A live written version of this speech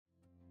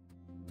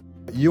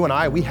You and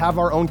I, we have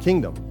our own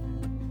kingdom.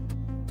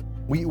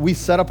 We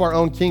set up our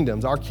own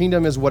kingdoms. Our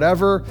kingdom is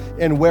whatever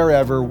and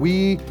wherever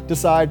we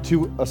decide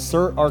to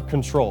assert our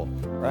control,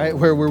 right?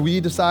 Where we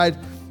decide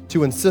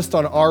to insist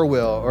on our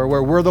will, or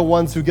where we're the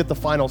ones who get the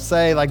final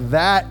say. Like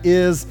that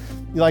is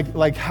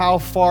like how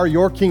far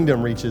your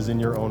kingdom reaches in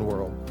your own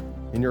world,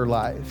 in your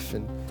life.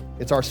 And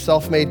it's our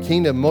self-made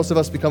kingdom. Most of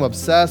us become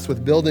obsessed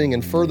with building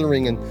and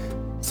furthering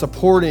and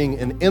supporting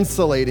and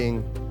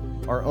insulating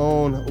our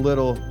own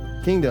little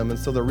kingdom. And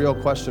so the real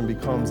question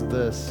becomes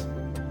this,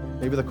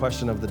 maybe the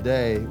question of the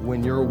day: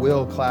 when your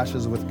will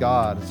clashes with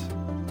God's,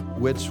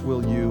 which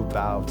will you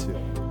bow to?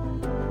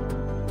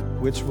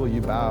 Which will you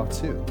bow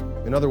to?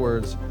 In other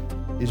words,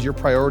 is your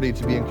priority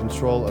to be in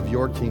control of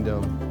your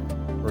kingdom,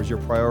 or is your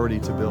priority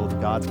to build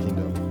God's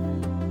kingdom?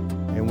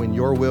 And when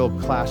your will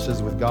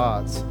clashes with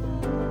God's,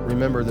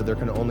 remember that there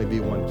can only be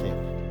one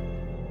king.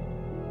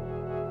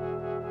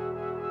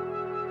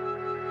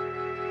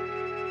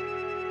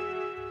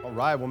 All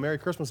right, well, Merry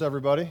Christmas,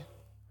 everybody.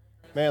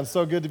 Man,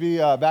 so good to be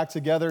back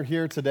together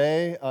here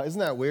today. Isn't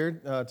that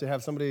weird to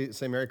have somebody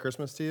say Merry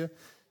Christmas to you?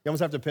 You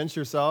almost have to pinch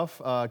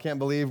yourself. Can't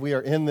believe we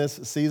are in this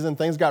season.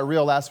 Things got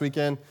real last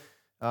weekend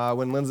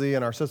when Lindsay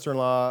and our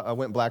sister-in-law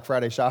went Black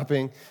Friday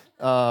shopping.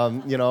 We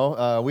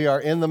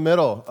are in the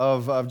middle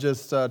of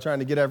just trying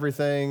to get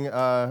everything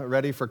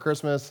ready for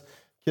Christmas.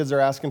 Kids are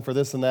asking for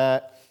this and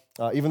that.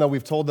 Even though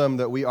we've told them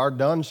that we are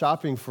done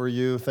shopping for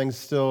you, things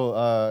still,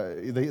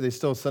 they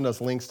still send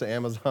us links to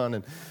Amazon,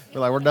 and we're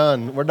like,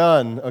 we're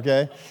done,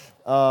 okay?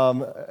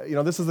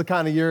 This is the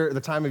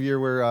time of year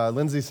where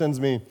Lindsay sends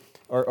me,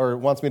 or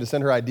wants me to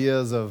send her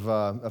ideas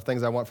of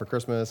things I want for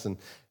Christmas, and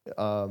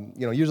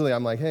usually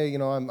I'm like, hey,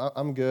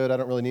 I'm good, I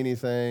don't really need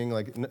anything,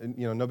 like,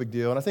 no big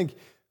deal, and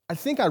I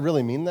think I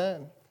really mean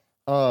that,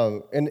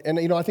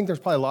 and I think there's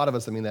probably a lot of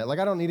us that mean that, like,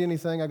 I don't need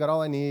anything, I got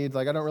all I need,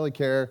 like, I don't really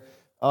care.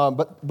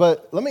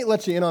 But let me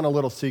let you in on a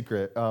little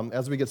secret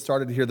as we get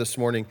started here this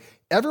morning.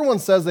 Everyone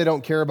says they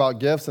don't care about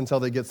gifts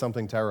until they get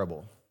something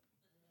terrible,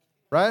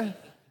 right?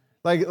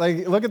 Like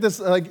look at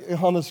this like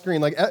on the screen.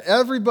 Like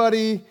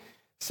everybody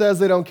says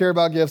they don't care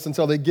about gifts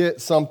until they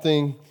get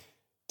something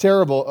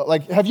terrible.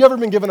 Like, have you ever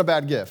been given a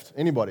bad gift?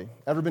 Anybody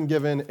ever been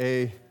given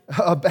a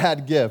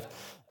bad gift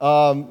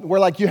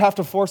where like you have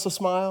to force a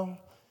smile?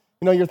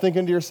 You're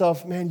thinking to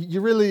yourself, man,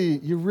 you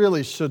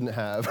really shouldn't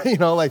have,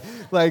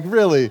 like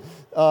really.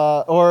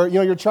 Or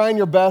you're trying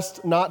your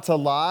best not to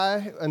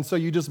lie, and so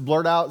you just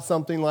blurt out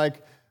something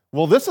like,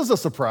 well, this is a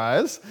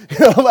surprise.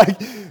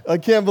 Like, I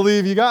can't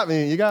believe you got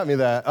me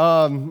that.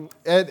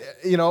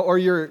 Or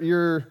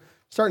you're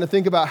starting to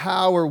think about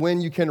how or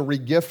when you can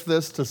regift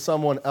this to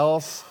someone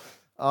else.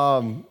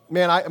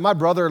 My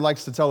brother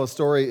likes to tell a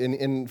story,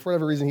 and for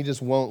whatever reason, he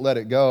just won't let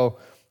it go.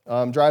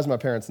 Drives my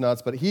parents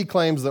nuts, but he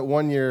claims that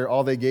one year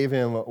all they gave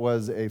him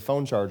was a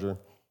phone charger.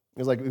 It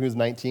was like he was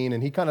 19,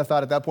 and he kind of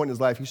thought at that point in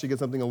his life he should get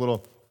something a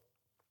little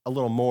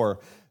more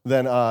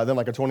than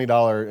like a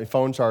 $20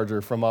 phone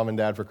charger from mom and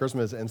dad for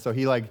Christmas. And so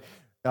he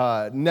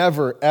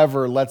never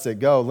ever lets it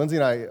go. Lindsay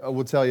and I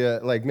will tell you,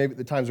 like, maybe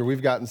the times where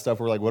we've gotten stuff,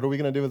 we're like, what are we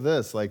gonna do with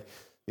this? Like,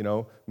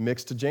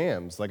 mixed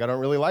jams. Like, I don't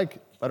really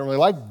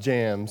like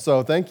jam.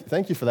 So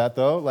thank you for that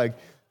though. Like,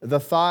 the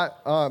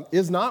thought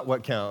is not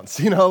what counts.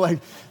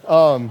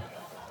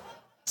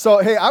 So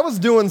hey, I was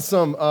doing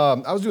some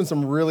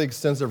really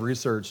extensive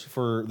research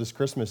for this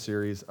Christmas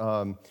series,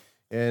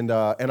 and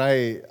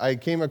I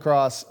came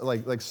across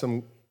like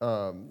some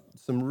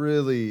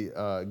really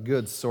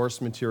good source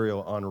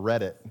material on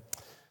Reddit,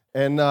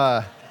 and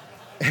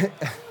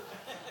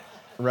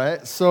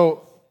right.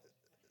 So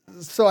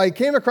I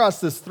came across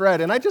this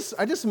thread, and I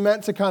just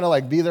meant to kind of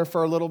like be there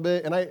for a little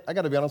bit, and I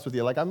got to be honest with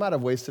you, like I might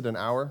have wasted an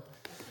hour.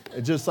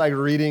 Just like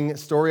reading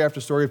story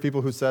after story of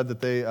people who said that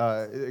they,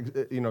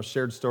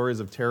 shared stories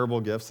of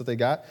terrible gifts that they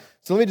got.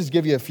 So let me just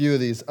give you a few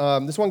of these.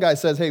 This one guy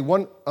says, "Hey, you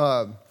can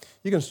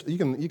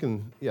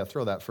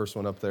throw that first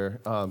one up there.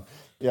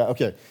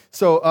 Okay.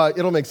 So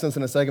it'll make sense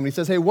in a second. But he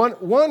says, hey,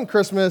 one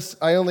Christmas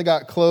I only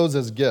got clothes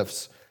as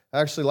gifts. I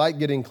actually like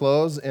getting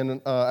clothes, and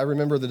I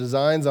remember the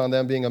designs on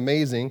them being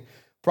amazing.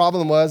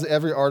 Problem was,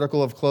 every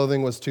article of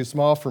clothing was too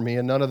small for me,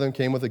 and none of them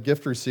came with a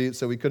gift receipt,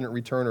 so we couldn't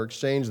return or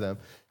exchange them.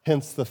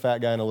 Hence the fat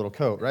guy in a little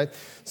coat, right?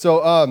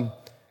 So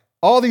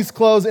all these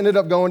clothes ended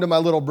up going to my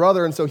little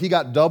brother, and so he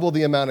got double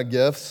the amount of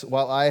gifts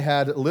while I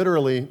had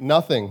literally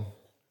nothing.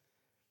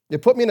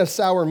 It put me in a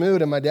sour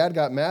mood, and my dad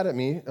got mad at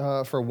me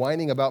for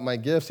whining about my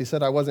gifts. He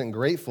said I wasn't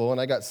grateful, and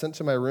I got sent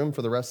to my room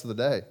for the rest of the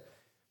day.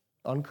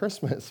 On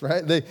Christmas,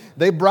 right?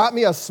 They brought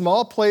me a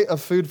small plate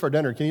of food for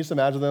dinner. Can you just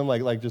imagine them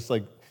like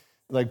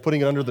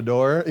putting it under the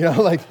door?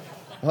 Like,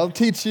 I'll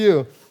teach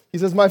you. He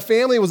says, my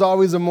family was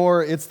always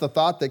it's the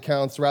thought that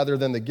counts rather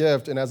than the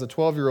gift. And as a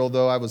 12-year-old,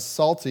 though, I was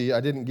salty. I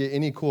didn't get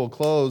any cool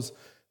clothes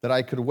that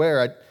I could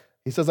wear.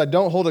 He says, I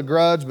don't hold a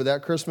grudge, but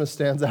that Christmas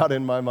stands out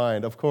in my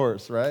mind, of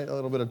course, right? A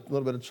little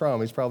bit of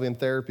trauma. He's probably in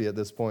therapy at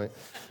this point.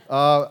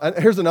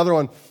 Here's another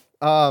one.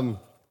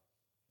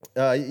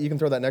 You can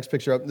throw that next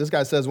picture up. This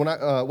guy says,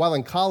 while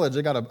in college,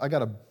 I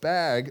got a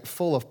bag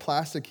full of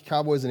plastic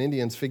cowboys and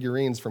Indians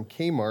figurines from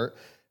Kmart.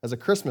 as a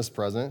Christmas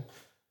present.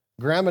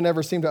 Grandma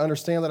never seemed to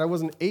understand that I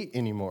wasn't 8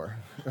 anymore,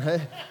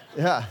 right?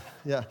 Yeah.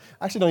 I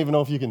actually don't even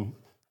know if you can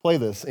play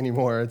this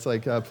anymore. It's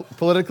like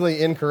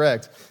politically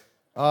incorrect.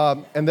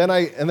 And then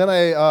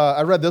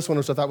I read this one,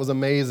 which I thought was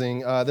amazing.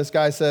 This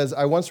guy says,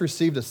 I once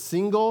received a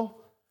single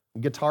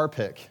guitar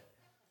pick.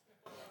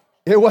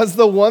 It was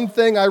the one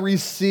thing I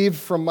received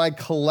from my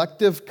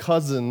collective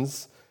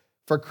cousins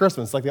for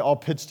Christmas. Like they all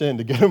pitched in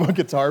to get him a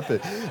guitar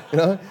pick.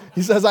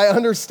 He says, I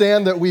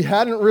understand that we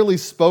hadn't really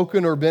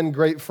spoken or been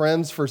great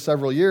friends for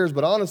several years,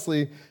 but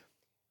honestly,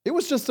 it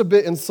was just a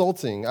bit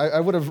insulting. I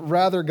would have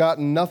rather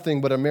gotten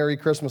nothing but a Merry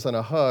Christmas and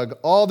a hug.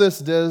 All this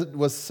did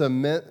was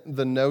cement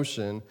the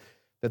notion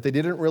that they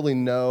didn't really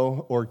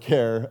know or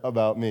care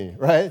about me,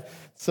 right?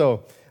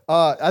 So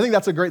I think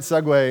that's a great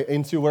segue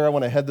into where I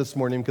want to head this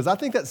morning, because I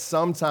think that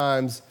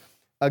sometimes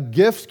a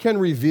gift can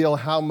reveal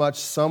how much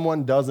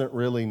someone doesn't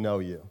really know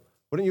you.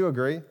 Wouldn't you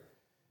agree?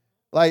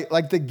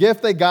 Like the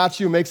gift they got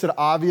you makes it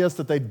obvious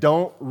that they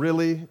don't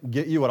really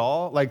get you at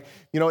all. Like,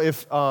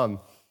 if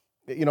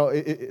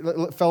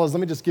fellas, let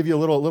me just give you a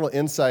little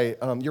insight.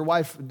 Your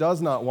wife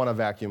does not want a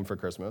vacuum for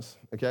Christmas,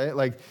 okay?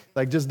 Like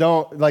just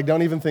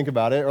don't even think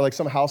about it, or like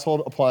some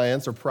household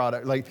appliance or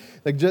product.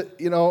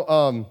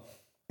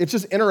 It's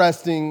just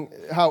interesting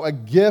how a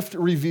gift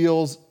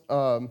reveals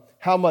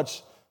how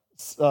much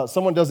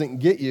someone doesn't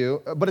get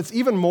you, but it's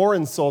even more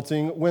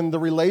insulting when the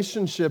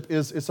relationship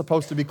is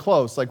supposed to be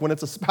close. Like when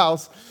it's a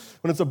spouse,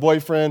 when it's a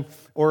boyfriend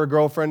or a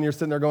girlfriend, you're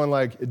sitting there going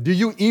like, do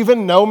you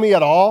even know me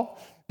at all?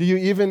 Do you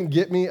even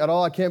get me at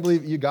all? I can't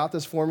believe you got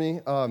this for me.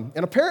 And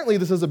apparently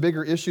this is a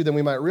bigger issue than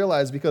we might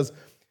realize, because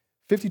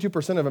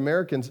 52% of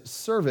Americans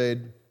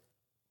surveyed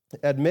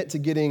admit to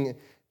getting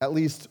at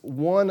least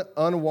one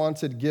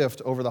unwanted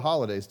gift over the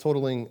holidays,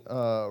 totaling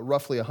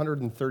roughly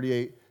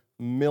 138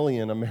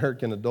 million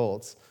American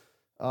adults.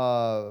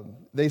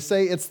 They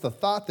say it's the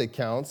thought that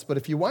counts, but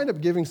if you wind up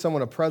giving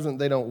someone a present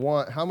they don't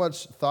want, how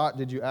much thought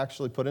did you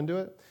actually put into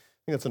it?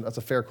 I think that's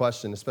a fair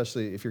question,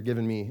 especially if you're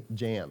giving me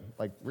jam.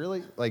 Like,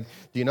 really? Like,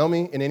 do you know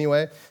me in any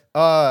way?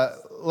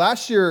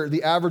 Last year,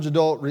 the average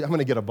adult, I'm going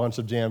to get a bunch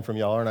of jam from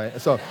y'all, aren't I?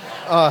 So,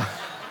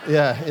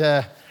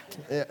 yeah.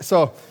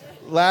 So,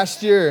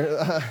 last year,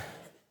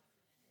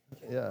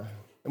 I'm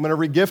going to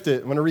re-gift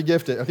it.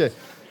 Okay.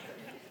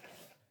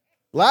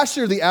 Last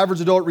year, the average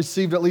adult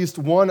received at least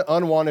one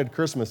unwanted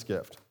Christmas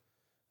gift,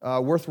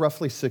 worth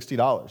roughly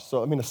 $60.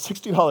 So, a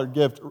 $60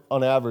 gift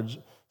on average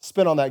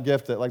spent on that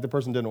gift that like the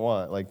person didn't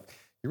want. Like,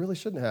 you really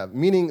shouldn't have.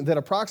 Meaning that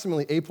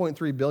approximately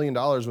 $8.3 billion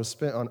was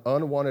spent on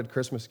unwanted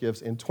Christmas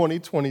gifts in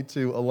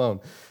 2022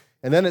 alone.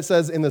 And then it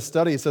says in the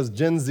study, it says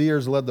Gen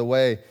Zers led the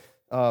way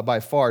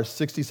by far.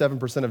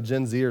 67% of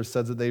Gen Zers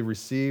said that they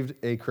received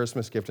a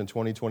Christmas gift in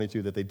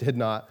 2022 that they did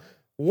not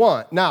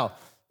want. Now,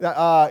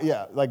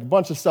 like a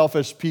bunch of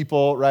selfish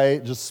people,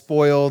 right? Just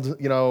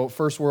spoiled,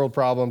 first world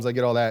problems. I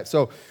get all that.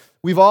 So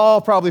we've all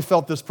probably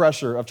felt this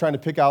pressure of trying to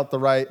pick out the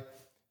right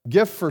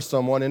gift for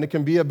someone, and it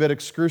can be a bit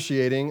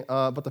excruciating,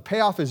 but the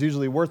payoff is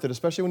usually worth it,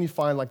 especially when you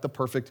find like the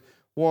perfect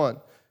one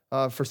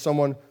for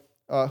someone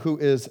who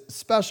is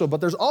special.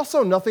 But there's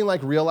also nothing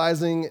like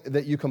realizing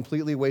that you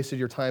completely wasted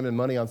your time and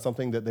money on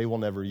something that they will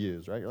never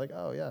use, right? You're like,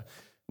 oh yeah,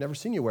 never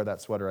seen you wear that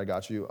sweater I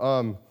got you.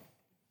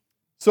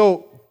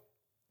 So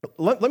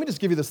let me just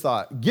give you this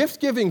thought.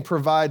 Gift giving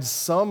provides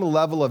some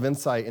level of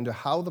insight into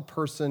how the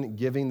person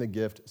giving the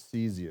gift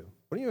sees you.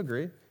 Wouldn't you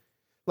agree?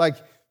 Like,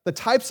 the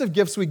types of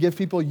gifts we give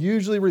people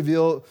usually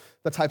reveal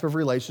the type of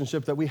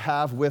relationship that we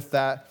have with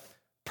that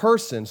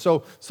person.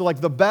 So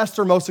like the best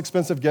or most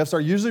expensive gifts are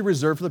usually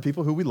reserved for the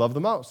people who we love the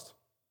most,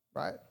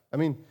 right?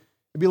 It'd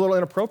be a little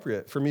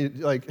inappropriate for me,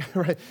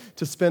 right,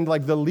 to spend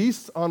like the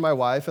least on my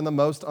wife and the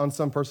most on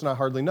some person I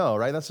hardly know,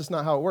 right? That's just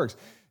not how it works.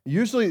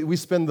 Usually we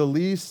spend the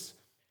least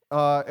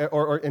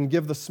and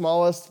give the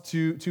smallest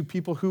to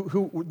people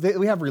who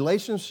we have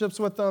relationships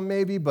with them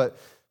maybe, but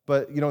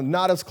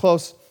not as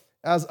close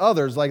as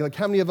others. Like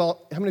how many of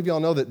y'all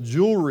know that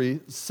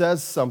jewelry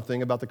says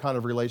something about the kind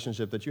of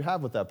relationship that you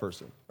have with that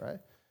person, right?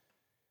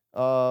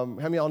 How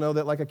many of y'all know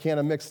that like a can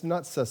of mixed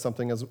nuts says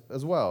something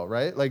as well,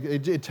 right? Like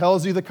it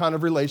tells you the kind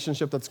of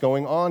relationship that's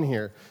going on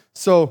here.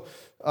 So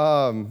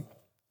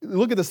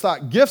look at this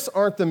thought. Gifts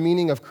aren't the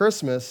meaning of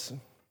Christmas,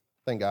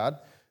 thank God,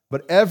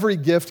 but every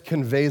gift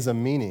conveys a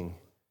meaning.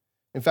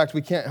 In fact,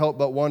 we can't help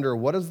but wonder,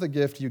 what does the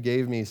gift you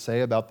gave me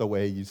say about the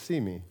way you see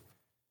me?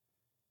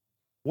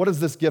 What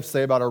does this gift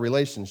say about our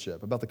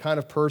relationship, about the kind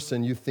of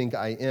person you think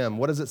I am?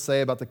 What does it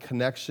say about the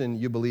connection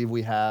you believe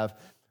we have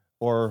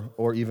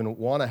or even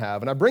want to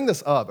have? And I bring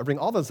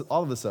all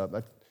of this up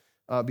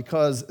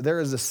because there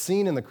is a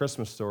scene in the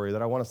Christmas story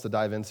that I want us to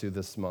dive into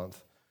this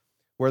month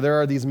where there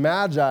are these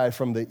magi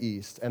from the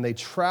east, and they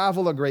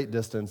travel a great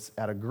distance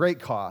at a great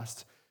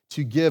cost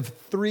to give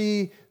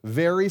 3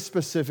 very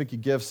specific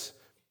gifts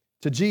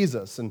to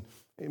Jesus. And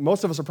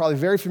most of us are probably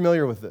very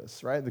familiar with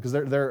this, right? Because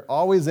they're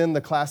always in the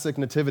classic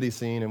nativity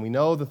scene, and we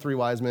know the 3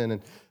 wise men,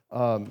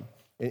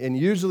 and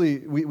usually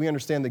we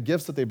understand the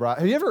gifts that they brought.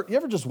 Have you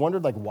ever just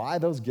wondered like why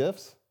those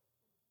gifts?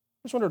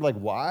 just wondered, like,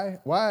 why?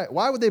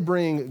 Why would they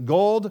bring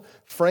gold,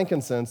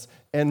 frankincense,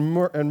 and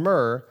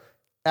myrrh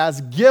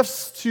as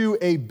gifts to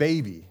a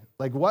baby?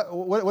 Like,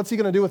 what's he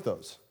going to do with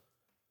those?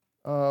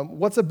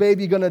 What's a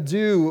baby going to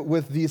do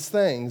with these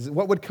things?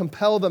 What would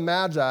compel the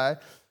Magi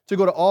to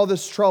go to all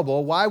this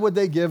trouble? Why would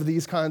they give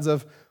these kinds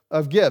of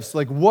gifts?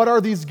 Like, what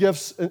are these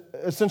gifts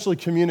essentially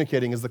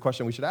communicating is the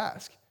question we should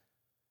ask.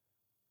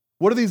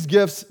 What do these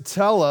gifts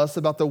tell us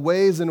about the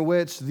ways in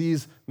which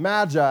these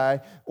Magi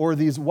or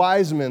these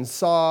wise men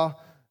saw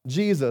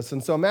Jesus?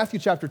 And so Matthew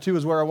chapter 2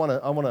 is where I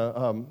want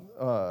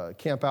to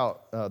camp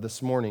out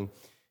this morning.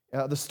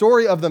 The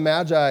story of the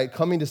Magi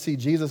coming to see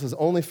Jesus is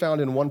only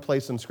found in one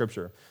place in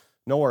Scripture.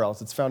 Nowhere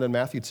else. It's found in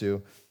Matthew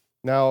 2.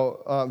 Now,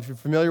 if you're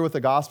familiar with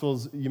the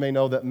Gospels, you may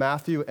know that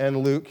Matthew and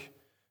Luke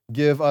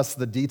give us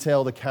the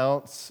detailed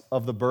accounts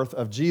of the birth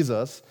of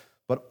Jesus,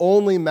 but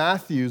only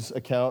Matthew's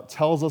account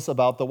tells us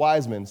about the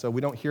wise men. So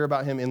we don't hear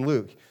about them in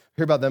Luke.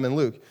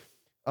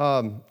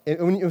 So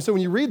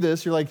when you read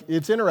this, you're like,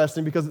 it's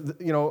interesting because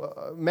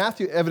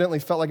Matthew evidently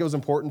felt like it was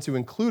important to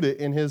include it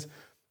in his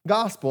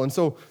gospel. And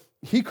so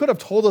he could have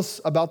told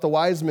us about the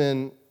wise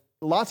men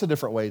lots of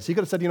different ways. He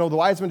could have said, the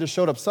wise men just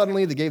showed up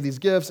suddenly, they gave these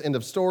gifts, end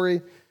of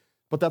story.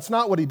 But that's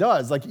not what he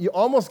does. Like, you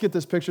almost get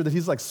this picture that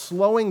he's like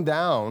slowing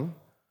down,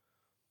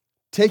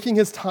 taking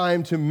his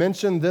time to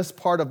mention this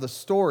part of the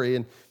story.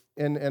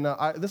 And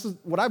this is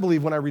what I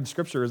believe when I read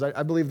Scripture is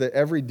I believe that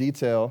every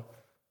detail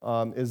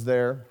is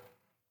there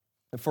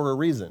for a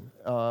reason.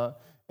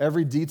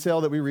 Every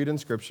detail that we read in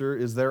Scripture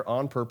is there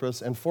on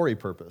purpose and for a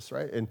purpose,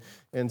 right?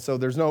 And so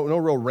there's no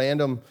real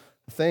random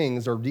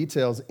things or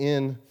details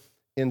in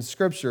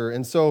Scripture.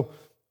 And so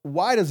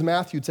why does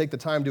Matthew take the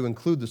time to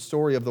include the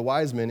story of the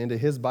wise men into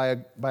his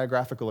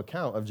biographical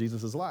account of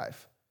Jesus'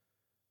 life?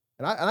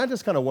 And I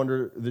just kind of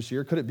wonder this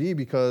year, could it be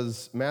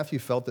because Matthew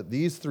felt that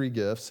these three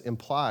gifts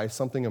imply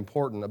something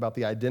important about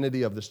the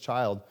identity of this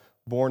child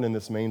born in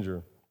this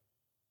manger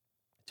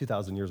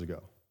 2,000 years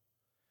ago?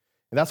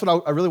 And that's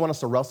what I really want us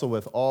to wrestle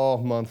with all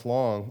month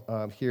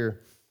long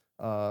here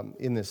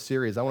in this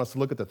series. I want us to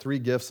look at the three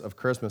gifts of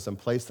Christmas and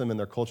place them in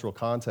their cultural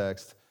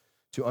context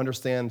to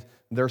understand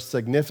their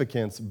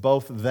significance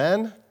both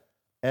then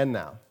and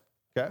now,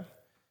 okay?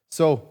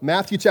 So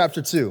Matthew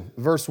chapter 2,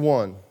 verse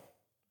 1.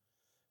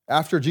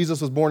 After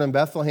Jesus was born in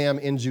Bethlehem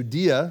in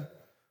Judea,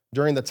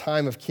 during the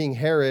time of King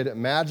Herod,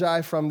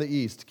 Magi from the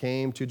east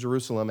came to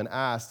Jerusalem and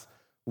asked,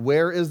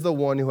 "Where is the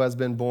one who has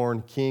been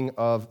born King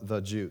of the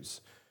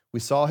Jews? We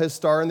saw his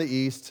star in the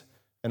east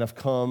and have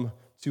come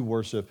to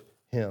worship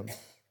him."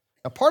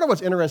 Now, part of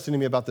what's interesting to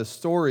me about this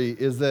story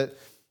is that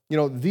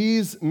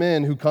these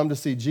men who come to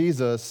see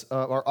Jesus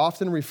are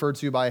often referred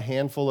to by a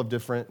handful of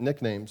different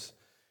nicknames.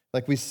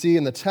 Like we see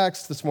in the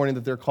text this morning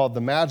that they're called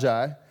the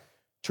Magi.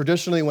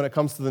 Traditionally, when it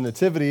comes to the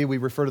nativity, we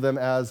refer to them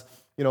as,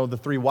 the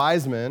three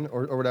wise men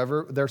or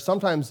whatever. They're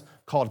sometimes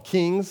called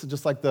kings,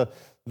 just like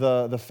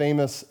the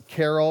famous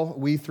carol,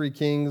 "We three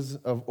kings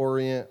of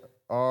Orient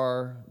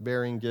are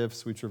bearing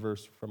gifts we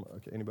traverse from."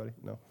 Okay, anybody?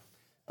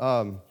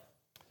 No.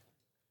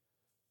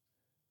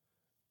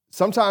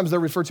 Sometimes they're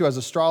referred to as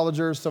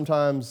astrologers,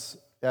 sometimes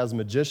as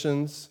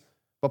magicians.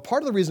 But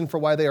part of the reason for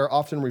why they are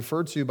often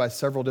referred to by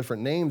several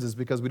different names is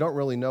because we don't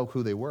really know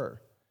who they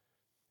were.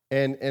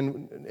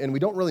 And we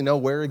don't really know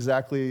where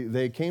exactly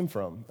they came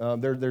from.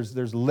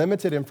 There's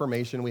limited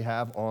information we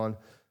have on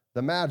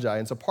the Magi.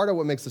 And so part of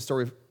what makes the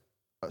story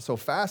so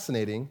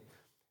fascinating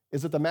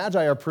is that the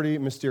Magi are pretty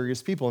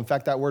mysterious people. In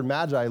fact, that word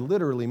Magi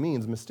literally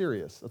means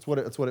mysterious. That's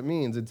what it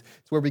means. It's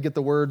where we get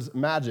the words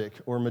magic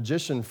or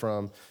magician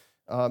from.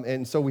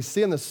 And so we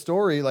see in the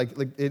story,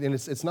 and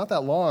it's not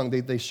that long.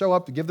 They show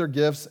up to give their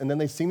gifts, and then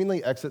they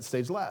seemingly exit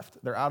stage left.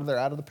 They're out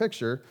of the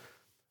picture,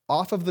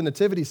 off of the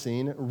nativity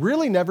scene,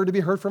 really never to be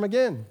heard from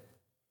again.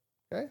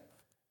 Okay?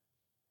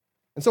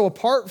 And so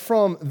apart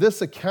from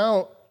this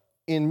account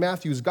in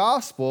Matthew's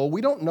gospel,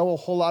 we don't know a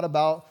whole lot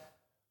about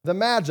the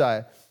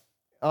Magi.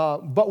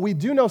 But we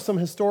do know some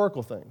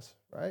historical things,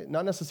 right?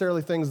 Not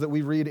necessarily things that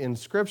we read in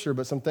Scripture,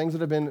 but some things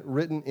that have been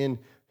written in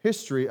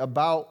history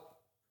about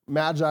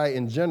Magi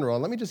in general.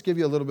 And let me just give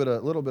you a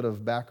little bit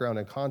of background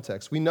and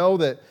context. We know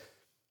that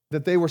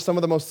they were some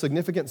of the most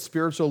significant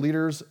spiritual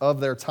leaders of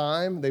their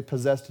time. They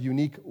possessed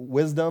unique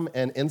wisdom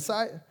and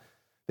insight.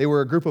 They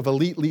were a group of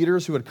elite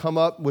leaders who had come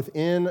up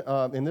within,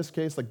 in this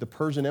case, like the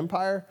Persian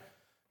Empire.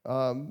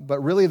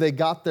 But really, they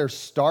got their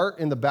start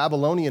in the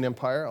Babylonian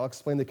Empire. I'll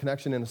explain the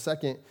connection in a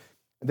second.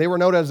 They were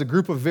known as a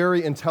group of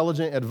very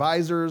intelligent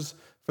advisors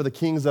for the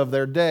kings of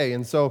their day.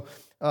 And so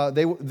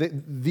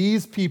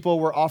these people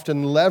were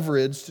often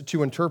leveraged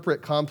to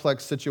interpret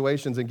complex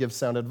situations and give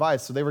sound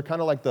advice. So they were kind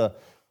of like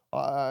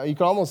you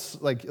could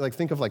almost like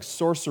think of like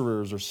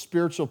sorcerers or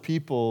spiritual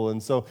people.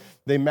 And so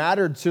they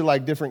mattered to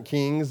like different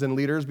kings and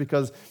leaders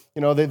because,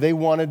 they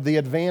wanted the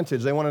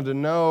advantage. They wanted to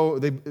know,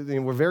 they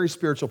were very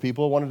spiritual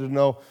people, wanted to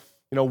know,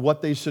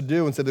 what they should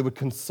do. And so they would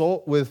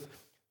consult with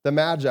the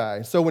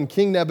Magi. So when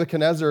King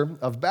Nebuchadnezzar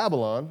of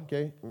Babylon,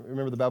 okay,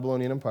 remember the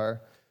Babylonian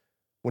Empire,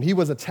 when he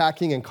was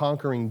attacking and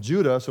conquering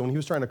Judah, so when he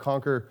was trying to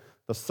conquer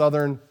the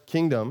southern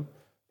kingdom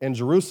and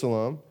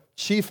Jerusalem,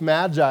 chief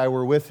magi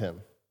were with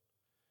him,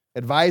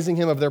 advising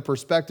him of their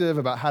perspective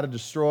about how to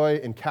destroy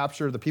and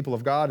capture the people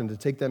of God and to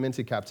take them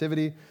into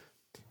captivity.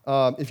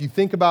 If you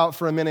think about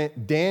for a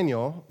minute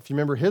Daniel, if you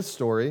remember his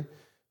story,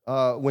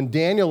 when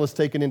Daniel was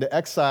taken into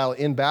exile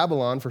in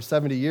Babylon for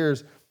 70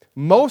 years,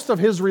 most of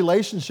his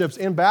relationships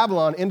in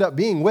Babylon end up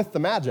being with the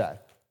Magi.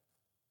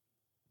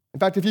 In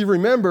fact, if you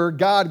remember,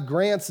 God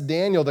grants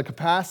Daniel the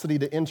capacity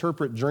to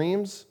interpret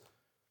dreams.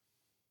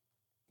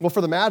 Well,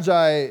 for the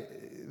Magi,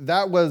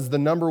 that was the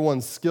number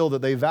one skill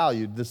that they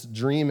valued, this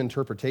dream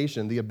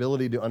interpretation, the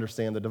ability to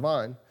understand the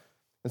divine.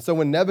 And so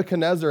when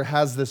Nebuchadnezzar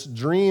has this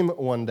dream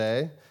one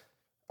day,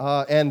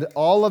 and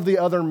all of the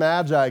other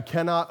magi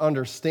cannot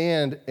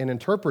understand and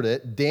interpret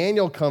it,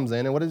 Daniel comes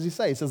in, and what does he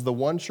say? He says, the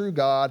one true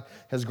God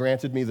has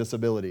granted me this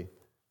ability.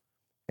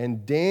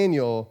 And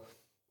Daniel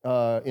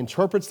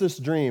interprets this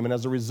dream, and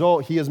as a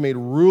result, he is made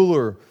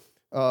ruler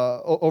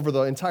over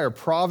the entire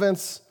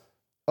province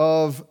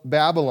of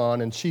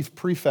Babylon and chief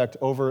prefect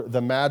over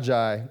the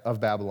magi of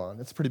Babylon.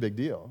 It's a pretty big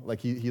deal. Like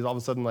he's all of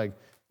a sudden like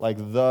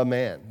the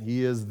man.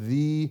 He is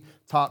the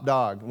top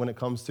dog when it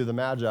comes to the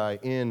magi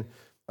in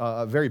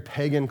a very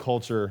pagan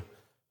culture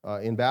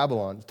in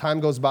Babylon. Time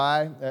goes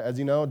by, as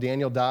you know,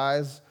 Daniel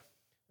dies,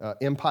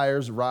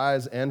 empires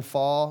rise and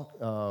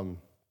fall.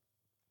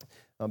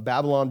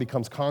 Babylon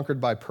becomes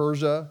conquered by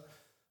Persia.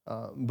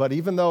 But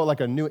even though like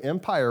a new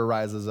empire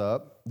rises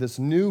up, this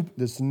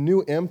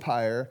new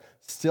empire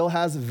still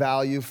has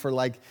value for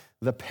like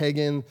the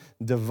pagan,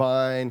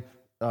 divine,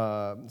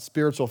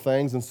 spiritual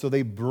things. And so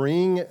they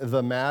bring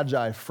the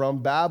Magi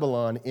from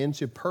Babylon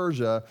into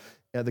Persia,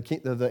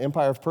 the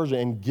empire of Persia,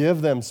 and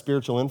give them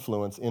spiritual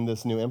influence in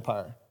this new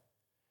empire.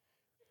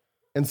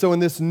 And so in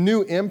this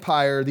new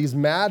empire, these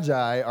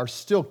Magi are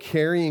still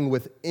carrying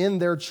within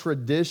their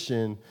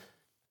tradition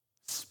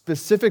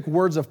specific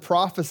words of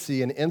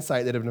prophecy and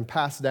insight that have been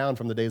passed down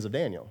from the days of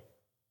Daniel.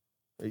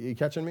 Are you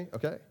catching me?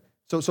 Okay.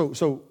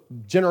 So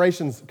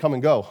generations come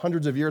and go,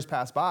 hundreds of years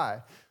pass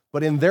by,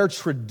 but in their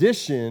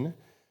tradition,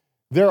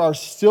 there are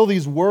still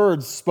these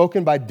words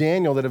spoken by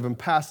Daniel that have been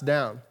passed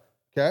down,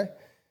 okay?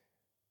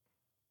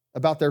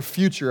 About their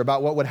future,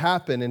 about what would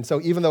happen. And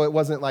so even though it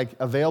wasn't like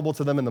available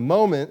to them in the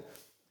moment,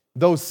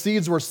 those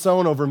seeds were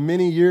sown over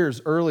many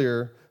years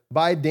earlier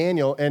by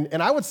Daniel.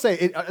 And I would say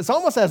it's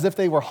almost as if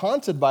they were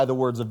haunted by the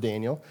words of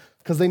Daniel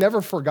because they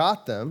never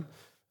forgot them.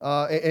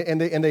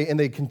 And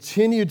they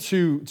continued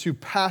to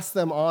pass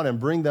them on and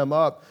bring them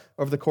up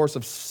over the course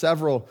of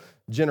several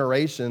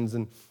generations.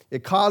 And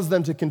it caused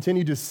them to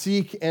continue to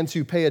seek and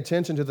to pay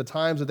attention to the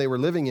times that they were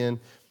living in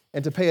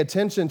and to pay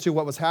attention to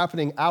what was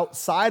happening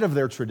outside of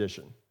their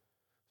tradition,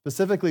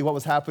 specifically what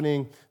was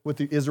happening with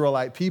the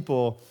Israelite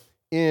people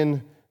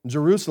in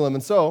Jerusalem.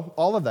 And so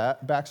all of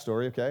that,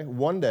 backstory, okay,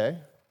 one day,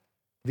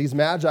 these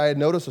magi had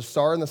noticed a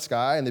star in the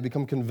sky, and they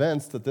become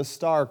convinced that this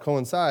star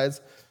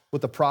coincides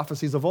with the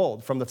prophecies of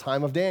old from the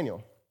time of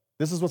Daniel.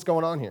 This is what's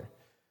going on here.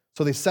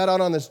 So they set out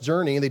on this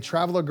journey, and they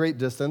travel a great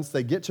distance.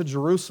 They get to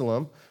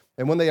Jerusalem,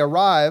 and when they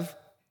arrive,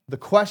 the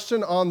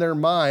question on their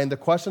mind, the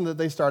question that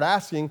they start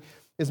asking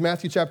is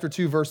Matthew chapter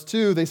 2, verse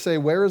 2. They say,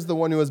 "Where is the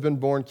one who has been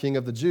born King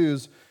of the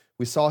Jews?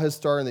 We saw his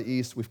star in the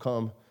east. We've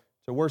come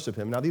to worship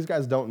him." Now, these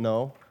guys don't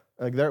know.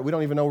 We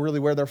don't even know really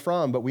where they're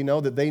from, but we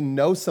know that they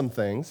know some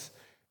things,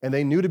 and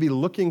they knew to be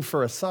looking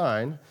for a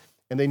sign,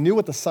 and they knew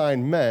what the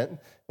sign meant,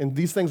 and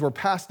these things were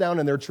passed down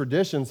in their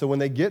tradition. So when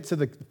they get to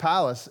the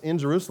palace in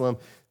Jerusalem,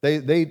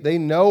 they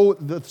know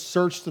the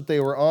search that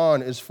they were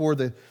on is for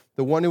the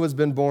one who has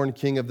been born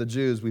King of the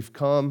Jews. We've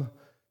come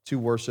to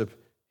worship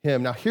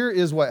him. Now, here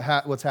is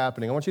what's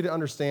happening. I want you to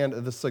understand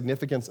the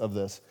significance of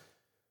this.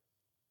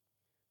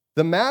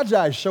 The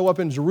Magi show up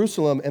in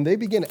Jerusalem, and they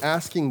begin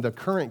asking the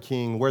current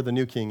king where the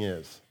new king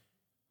is.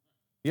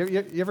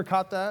 You ever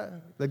caught that?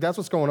 Like, that's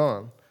what's going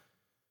on.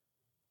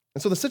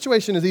 And so the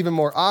situation is even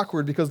more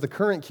awkward because the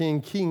current king,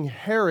 King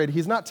Herod,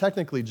 he's not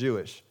technically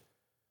Jewish.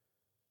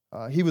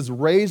 He was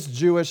raised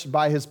Jewish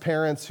by his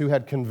parents who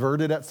had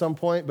converted at some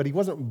point, but he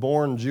wasn't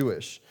born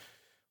Jewish,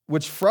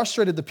 which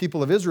frustrated the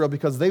people of Israel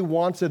because they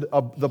wanted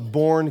the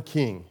born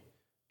king,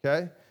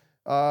 okay?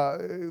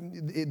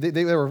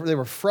 They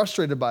were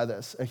frustrated by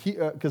this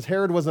because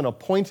Herod was an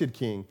appointed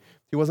king.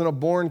 He wasn't a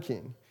born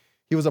king.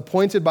 He was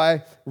appointed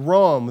by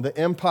Rome, the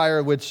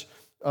empire which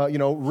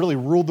really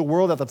ruled the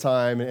world at the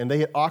time, and they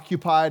had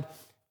occupied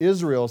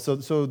Israel.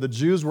 So the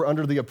Jews were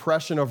under the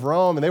oppression of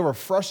Rome, and they were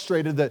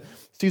frustrated that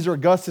Caesar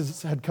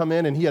Augustus had come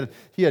in and he had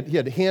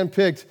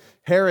handpicked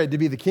Herod to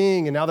be the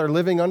king, and now they're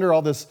living under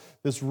all this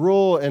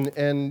rule,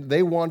 and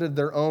they wanted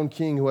their own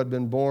king who had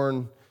been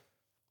born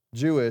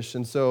Jewish.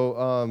 And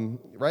so,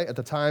 right at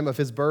the time of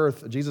his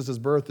birth, Jesus'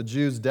 birth, the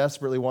Jews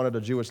desperately wanted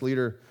a Jewish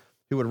leader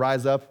who would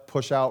rise up,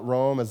 push out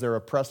Rome as their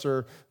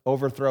oppressor,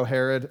 overthrow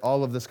Herod,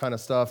 all of this kind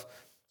of stuff,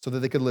 so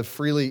that they could live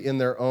freely in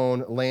their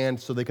own land,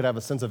 so they could have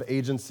a sense of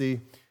agency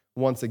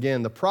once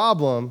again. The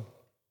problem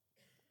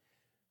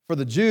for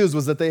the Jews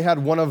was that they had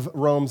one of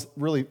Rome's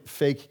really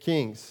fake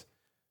kings,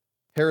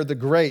 Herod the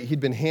Great. He'd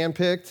been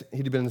handpicked.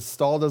 He'd been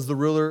installed as the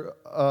ruler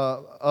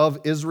of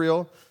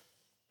Israel.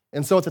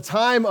 And so at the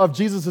time of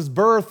Jesus'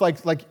 birth,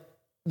 like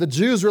the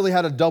Jews really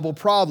had a double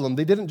problem.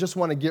 They didn't just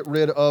want to get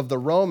rid of the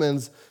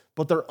Romans,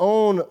 but their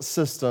own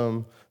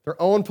system,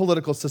 their own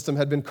political system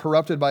had been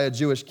corrupted by a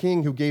Jewish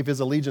king who gave his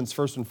allegiance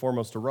first and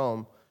foremost to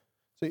Rome.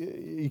 So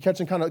you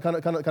catching kind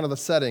of the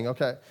setting,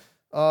 okay?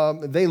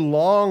 They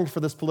longed for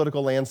this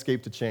political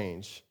landscape to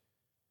change.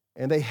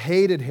 And they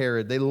hated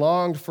Herod. They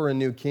longed for a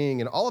new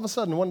king. And all of a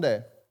sudden, one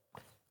day,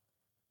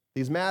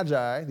 these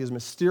magi, these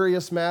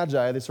mysterious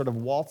magi, they sort of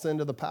waltz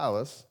into the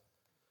palace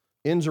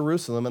in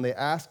Jerusalem, and they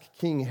ask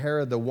King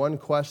Herod the one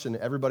question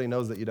everybody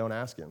knows that you don't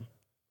ask him.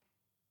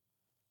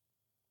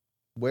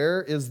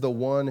 Where is the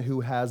one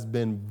who has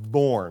been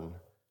born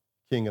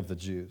King of the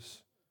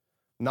Jews?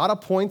 Not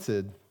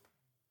appointed,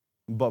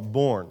 but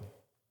born.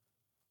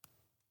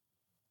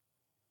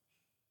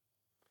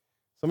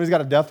 Somebody's got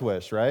a death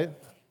wish, right?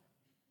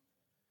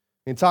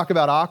 And talk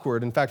about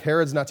awkward. In fact,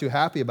 Herod's not too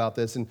happy about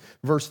this. In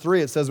verse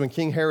 3, it says, when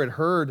King Herod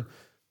heard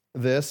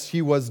this,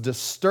 he was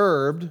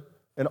disturbed,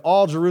 and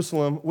all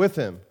Jerusalem with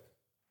him.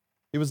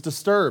 He was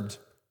disturbed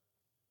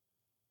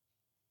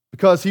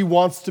because he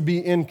wants to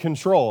be in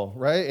control,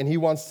 right? And he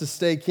wants to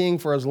stay king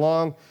for as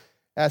long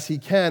as he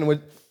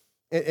can.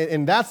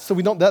 And that's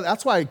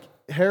why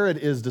Herod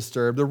is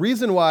disturbed. The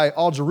reason why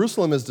all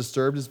Jerusalem is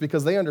disturbed is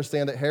because they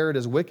understand that Herod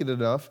is wicked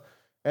enough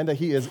and that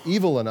he is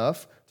evil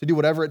enough to do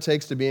whatever it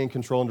takes to be in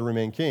control and to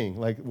remain king.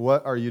 Like,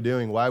 what are you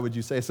doing? Why would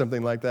you say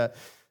something like that?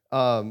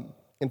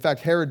 In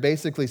fact, Herod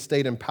basically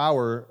stayed in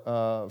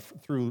power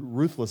through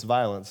ruthless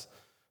violence,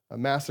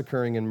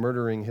 massacring and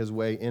murdering his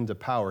way into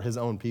power, his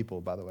own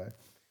people, by the way.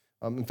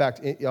 In fact,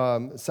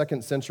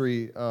 second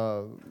century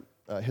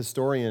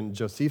historian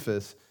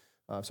Josephus,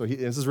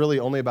 this is really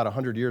only about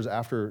 100 years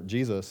after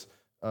Jesus,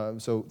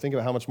 so think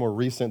about how much more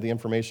recent the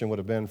information would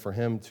have been for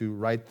him to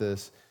write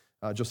this.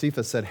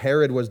 Josephus said,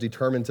 Herod was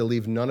determined to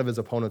leave none of his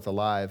opponents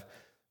alive.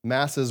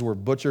 Masses were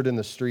butchered in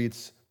the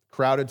streets,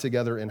 crowded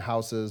together in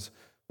houses,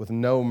 with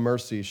no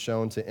mercy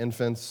shown to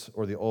infants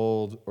or the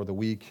old or the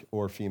weak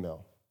or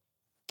female.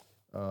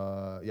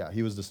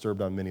 He was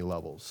disturbed on many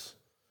levels.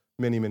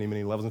 Many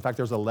levels. In fact,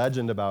 there's a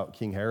legend about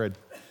King Herod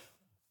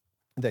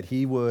that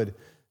he would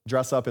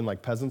dress up in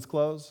like peasant's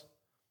clothes,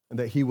 and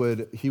that he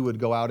would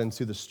go out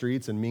into the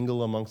streets and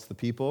mingle amongst the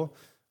people.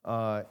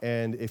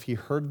 And if he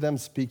heard them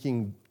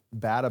speaking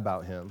bad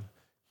about him,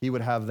 he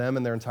would have them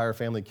and their entire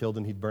family killed,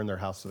 and he'd burn their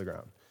house to the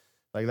ground.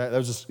 Like that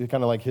was just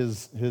kind of like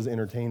his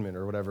entertainment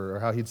or whatever, or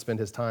how he'd spend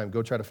his time,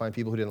 go try to find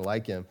people who didn't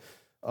like him.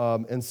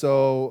 And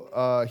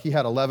so he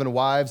had 11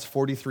 wives,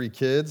 43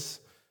 kids,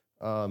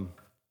 the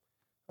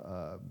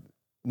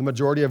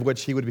majority of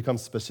which he would become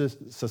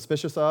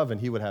suspicious of and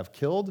he would have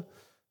killed.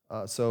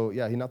 He's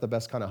not the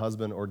best kind of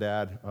husband or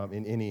dad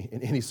in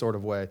any sort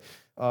of way.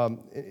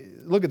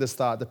 Look at this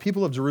thought. The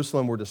people of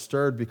Jerusalem were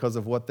disturbed because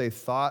of what they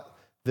thought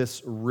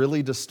this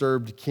really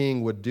disturbed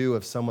king would do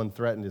if someone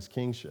threatened his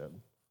kingship.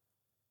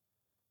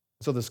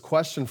 So this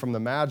question from the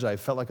Magi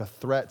felt like a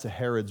threat to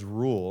Herod's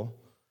rule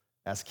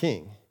as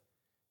king.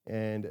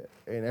 And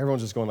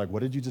everyone's just going like,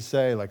 what did you just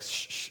say? Like,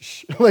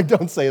 shh. Like,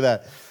 don't say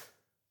that.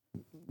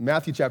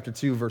 Matthew chapter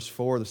 2, verse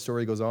 4, the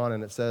story goes on,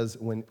 and it says,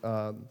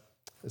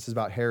 this is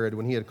about Herod,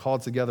 when he had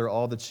called together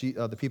all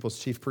the people's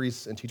chief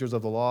priests and teachers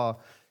of the law,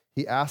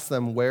 he asked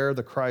them where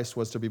the Christ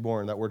was to be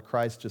born. That word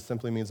Christ just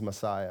simply means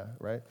Messiah,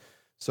 right?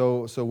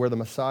 So where the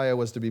Messiah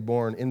was to be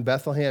born. In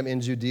Bethlehem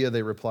in Judea,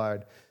 they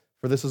replied,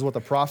 for this is what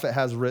the prophet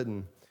has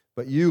written.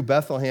 But you,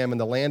 Bethlehem, in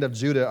the land of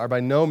Judah, are by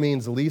no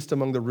means least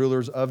among the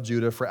rulers of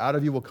Judah, for out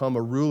of you will come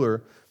a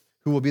ruler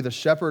who will be the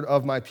shepherd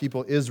of my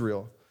people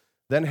Israel.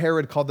 Then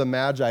Herod called the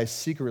Magi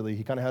secretly.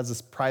 He kind of has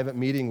this private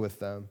meeting with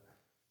them.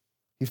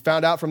 He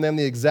found out from them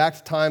the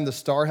exact time the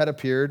star had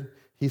appeared.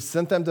 He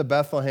sent them to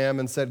Bethlehem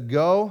and said,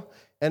 go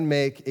and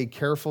make a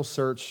careful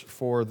search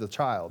for the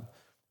child.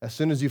 As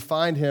soon as you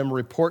find him,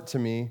 report to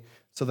me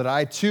so that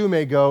I too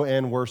may go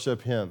and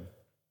worship him.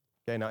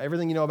 Okay, now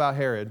everything you know about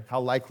Herod,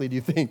 how likely do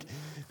you think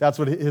that's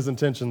what his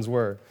intentions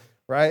were,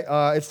 right?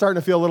 It's starting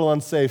to feel a little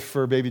unsafe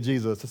for baby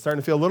Jesus. It's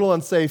starting to feel a little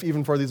unsafe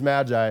even for these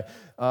magi.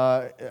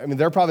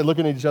 They're probably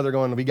looking at each other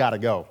going, we got to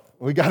go.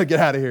 We got to get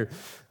out of here.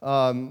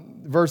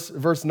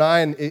 Verse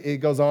 9, it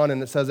goes on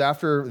and it says,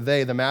 after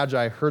they, the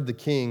magi, heard the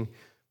king,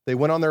 they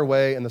went on their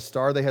way, and the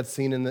star they had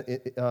seen in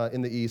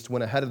the east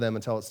went ahead of them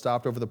until it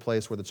stopped over the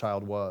place where the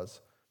child was.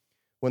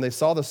 When they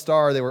saw the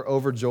star, they were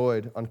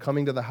overjoyed. On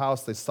coming to the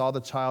house, they saw the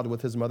child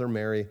with his mother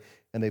Mary,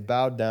 and they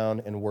bowed down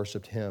and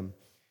worshiped him.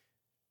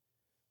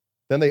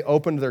 Then they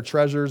opened their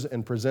treasures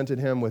and presented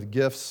him with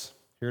gifts,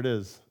 here it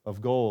is,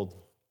 of gold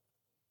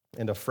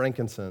and of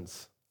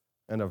frankincense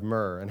and of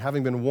myrrh. And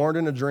having been warned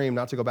in a dream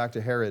not to go back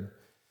to Herod,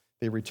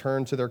 they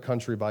returned to their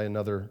country by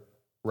another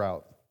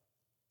route.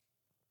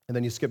 And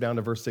then you skip down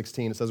to verse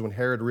 16. It says, when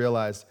Herod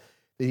realized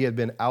that he had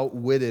been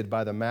outwitted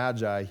by the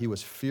Magi, he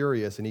was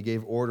furious, and he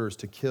gave orders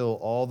to kill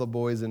all the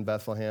boys in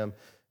Bethlehem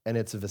and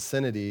its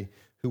vicinity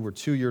who were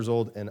 2 years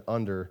old and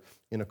under,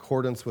 in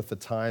accordance with the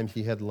time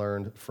he had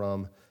learned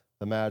from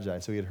the Magi.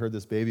 So he had heard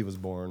this baby was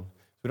born.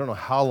 We don't know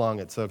how long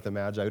it took the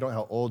Magi. We don't know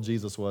how old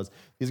Jesus was.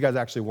 These guys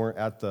actually weren't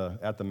at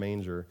the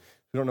manger.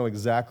 We don't know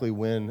exactly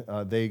when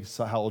they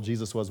saw how old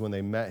Jesus was when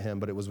they met him,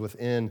 but it was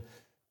within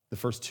the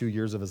first 2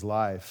 years of his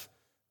life.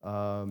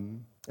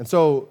 And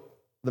so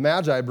the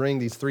Magi bring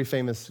these three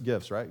famous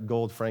gifts, right?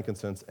 Gold,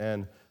 frankincense,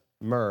 and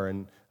myrrh.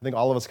 And I think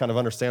all of us kind of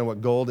understand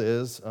what gold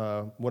is.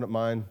 Wouldn't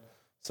mind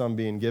some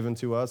being given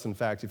to us. In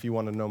fact, if you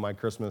want to know my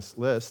Christmas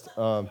list,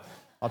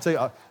 I'll tell you,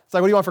 it's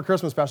like, what do you want for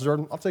Christmas, Pastor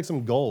Jordan? I'll take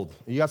some gold.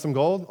 You got some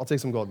gold? I'll take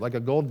some gold. Like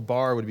a gold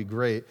bar would be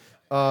great.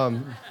 But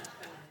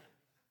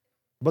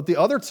the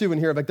other two in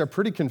here, like, they're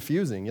pretty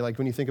confusing. Like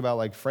when you think about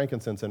like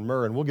frankincense and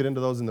myrrh, and we'll get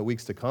into those in the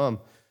weeks to come.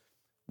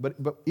 But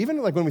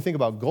even like when we think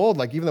about gold,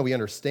 like even though we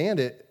understand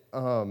it,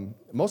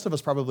 most of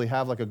us probably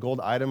have like a gold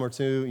item or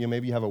two.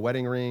 Maybe you have a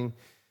wedding ring,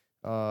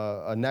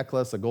 a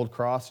necklace, a gold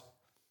cross.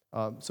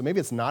 So maybe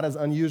it's not as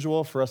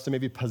unusual for us to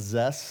maybe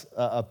possess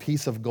a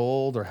piece of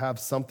gold or have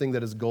something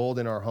that is gold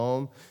in our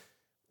home,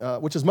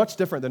 which is much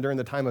different than during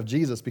the time of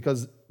Jesus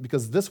because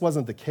this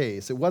wasn't the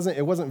case. It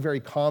wasn't very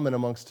common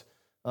amongst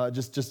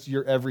just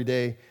your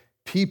everyday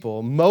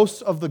people.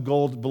 Most of the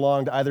gold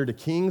belonged either to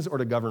kings or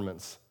to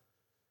governments.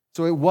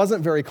 So it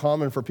wasn't very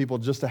common for people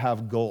just to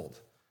have gold.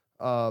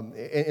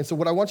 And so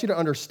what I want you to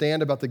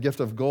understand about the gift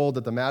of gold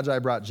that the Magi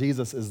brought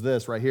Jesus is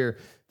this right here,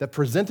 that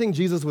presenting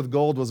Jesus with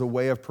gold was a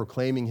way of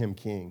proclaiming him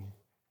king.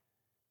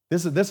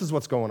 This is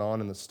what's going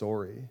on in the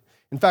story.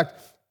 In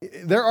fact,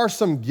 there are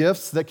some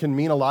gifts that can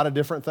mean a lot of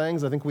different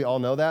things. I think we all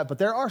know that. But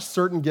there are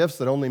certain gifts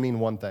that only mean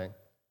one thing.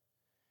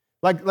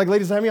 Like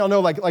ladies, how many of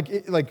y'all know,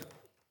 like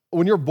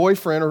when your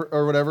boyfriend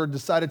or whatever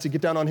decided to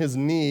get down on his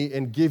knee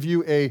and give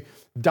you a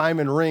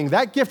diamond ring,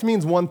 that gift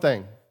means one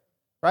thing.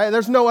 Right?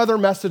 There's no other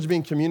message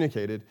being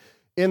communicated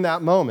in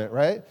that moment,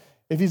 right?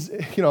 If he's,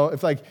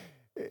 if like,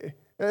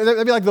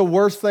 that'd be like the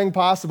worst thing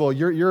possible.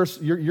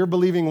 You're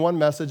believing one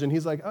message, and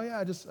he's like, oh yeah,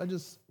 I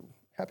just,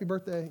 happy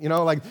birthday.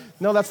 No,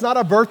 that's not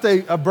a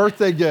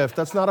birthday gift.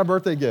 That's not a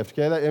birthday gift.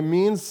 Okay, it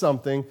means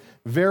something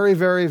very,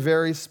 very,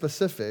 very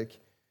specific.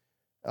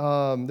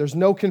 There's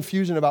no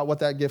confusion about what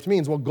that gift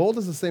means. Well, gold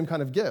is the same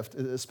kind of gift,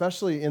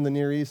 especially in the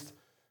Near East,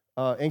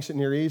 ancient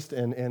Near East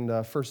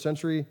and first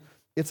century.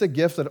 It's a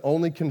gift that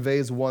only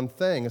conveys one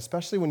thing,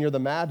 especially when you're the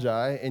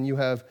Magi and you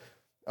have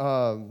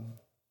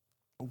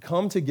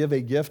come to give a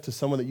gift to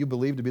someone that you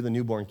believe to be the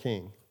newborn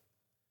king.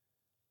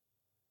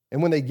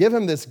 And when they give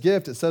him this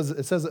gift, it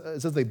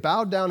says they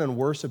bowed down and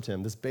worshiped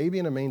him, this baby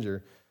in a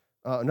manger.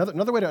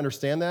 Another way to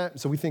understand that,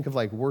 so we think of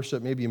like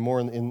worship maybe more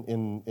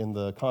in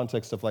the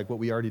context of like what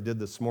we already did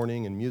this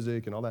morning and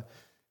music and all that.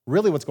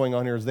 Really what's going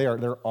on here is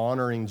they're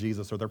honoring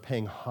Jesus, or they're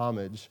paying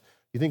homage.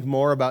 You think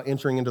more about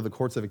entering into the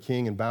courts of a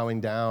king and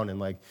bowing down and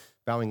like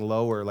bowing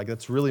lower. Like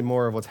that's really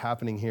more of what's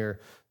happening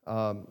here.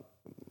 And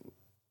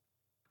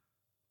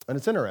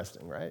it's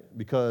interesting, right?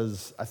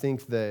 Because I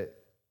think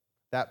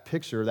that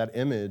picture, that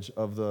image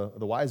of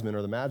the wise men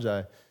or the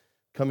Magi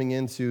coming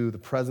into the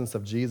presence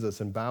of Jesus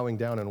and bowing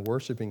down and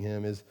worshiping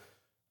him is,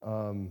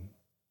 it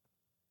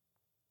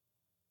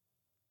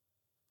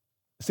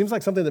seems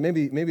like something that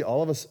maybe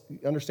all of us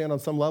understand on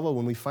some level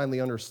when we finally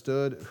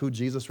understood who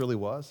Jesus really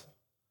was.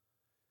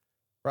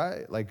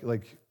 Right?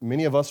 Like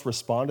many of us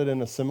responded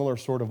in a similar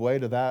sort of way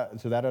to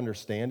that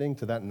understanding,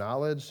 to that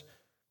knowledge,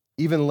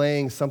 even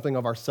laying something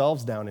of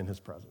ourselves down in his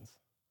presence.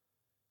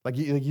 Like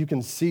you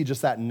can see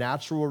just that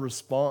natural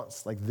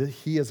response, like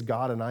he is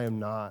God and I am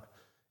not,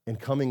 and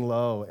coming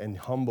low and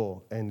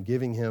humble and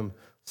giving him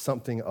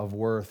something of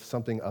worth,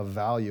 something of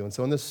value. And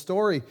so in this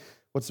story,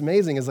 what's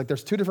amazing is like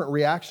there's two different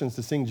reactions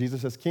to seeing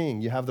Jesus as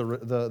king. You have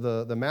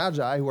the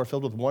Magi who are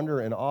filled with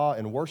wonder and awe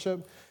and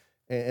worship.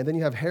 And then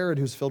you have Herod,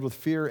 who's filled with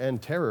fear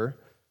and terror.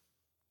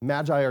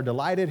 Magi are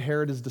delighted.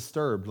 Herod is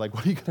disturbed. Like,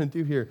 what are you going to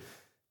do here?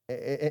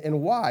 And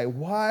why?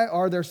 Why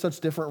are there such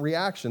different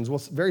reactions?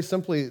 Well, very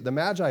simply, the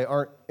Magi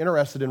aren't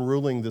interested in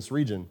ruling this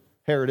region.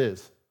 Herod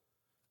is.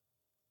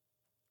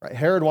 Right?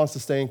 Herod wants to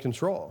stay in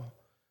control.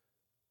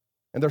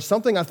 And there's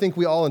something I think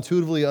we all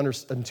intuitively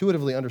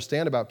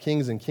understand about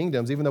kings and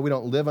kingdoms, even though we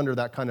don't live under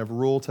that kind of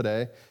rule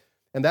today.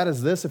 And that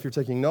is this, if you're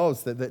taking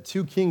notes, that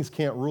two kings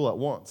can't rule at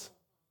once.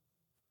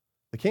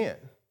 They can't.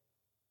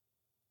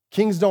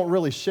 Kings don't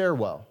really share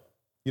well.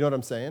 You know what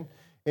I'm saying?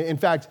 In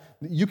fact,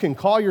 you can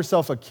call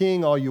yourself a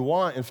king all you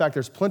want. In fact,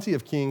 there's plenty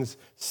of kings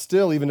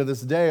still, even to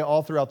this day,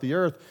 all throughout the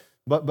earth.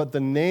 But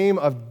the name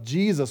of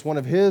Jesus, one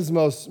of his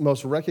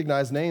most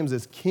recognized names,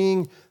 is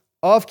King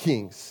of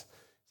Kings.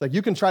 It's like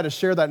you can try to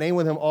share that name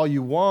with him all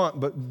you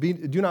want, but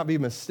do not be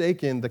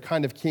mistaken. The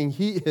kind of king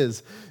he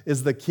is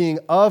the King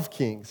of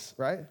Kings,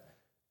 right?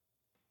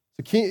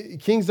 So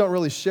kings don't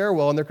really share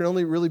well, and there can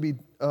only really be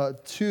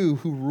two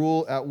who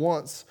rule at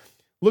once.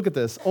 Look at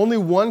this. Only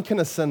one can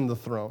ascend the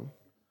throne.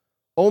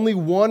 Only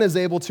one is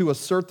able to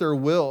assert their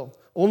will.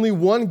 Only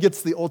one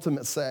gets the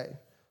ultimate say.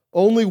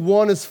 Only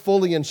one is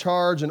fully in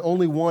charge, and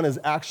only one is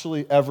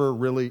actually ever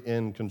really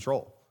in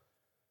control,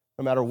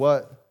 no matter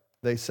what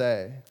they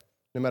say,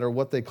 no matter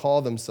what they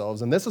call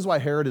themselves. And this is why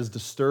Herod is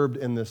disturbed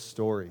in this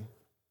story.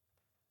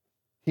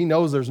 He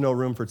knows there's no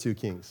room for two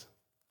kings.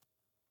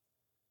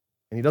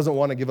 And he doesn't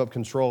want to give up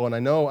control. And I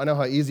know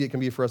how easy it can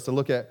be for us to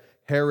look at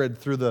Herod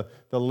through the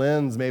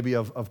lens maybe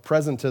of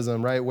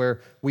presentism, right? Where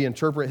we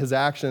interpret his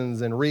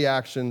actions and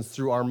reactions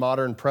through our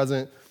modern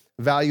present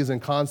values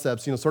and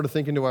concepts, sort of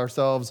thinking to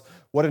ourselves,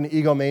 what an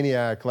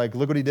egomaniac, like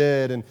look what he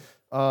did. And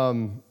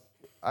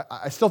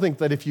I still think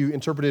that if you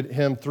interpreted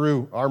him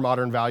through our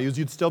modern values,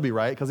 you'd still be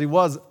right, because he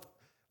was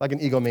like an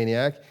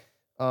egomaniac.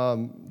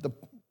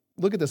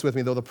 Look at this with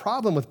me, though. The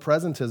problem with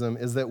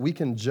presentism is that we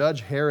can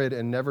judge Herod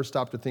and never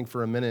stop to think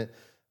for a minute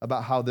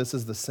about how this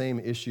is the same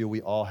issue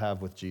we all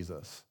have with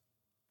Jesus.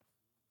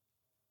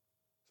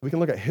 We can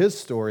look at his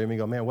story and we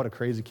go, man, what a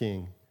crazy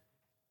king.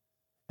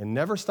 And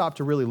never stop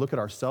to really look at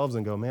ourselves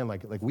and go, man,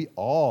 like we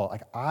all,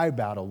 like I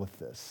battle with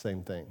this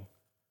same thing.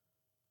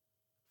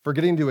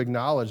 Forgetting to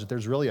acknowledge that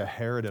there's really a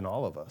Herod in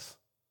all of us.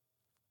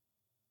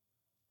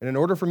 And in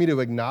order for me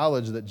to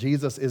acknowledge that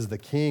Jesus is the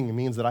king, it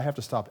means that I have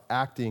to stop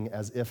acting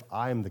as if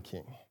I'm the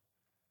king.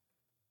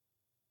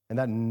 And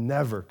that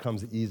never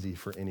comes easy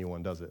for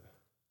anyone, does it?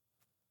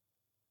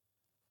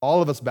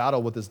 All of us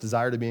battle with this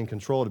desire to be in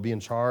control, to be in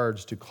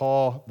charge, to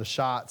call the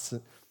shots.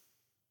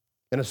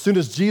 And as soon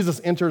as Jesus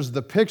enters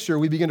the picture,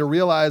 we begin to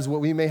realize what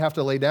we may have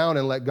to lay down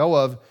and let go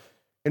of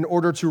in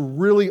order to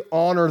really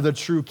honor the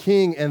true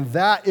king. And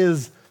that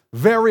is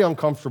very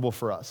uncomfortable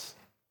for us.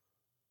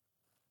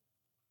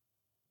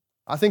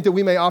 I think that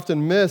we may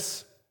often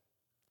miss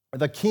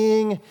the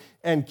king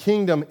and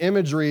kingdom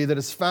imagery that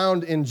is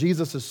found in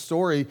Jesus'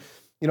 story.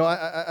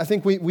 I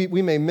think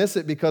we may miss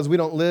it because we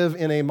don't live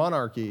in a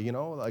monarchy.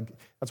 Like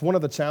that's one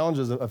of the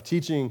challenges of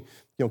teaching,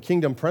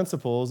 kingdom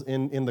principles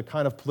in the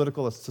kind of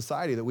political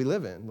society that we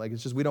live in. Like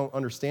it's just we don't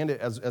understand it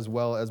as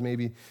well as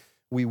maybe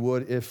we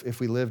would if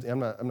we lived. I'm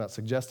not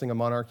suggesting a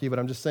monarchy, but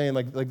I'm just saying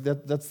like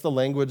that's the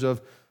language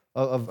of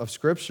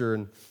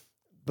Scripture.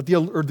 But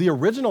the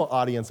original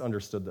audience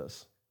understood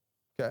this.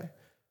 Okay,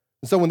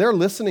 and so when they're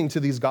listening to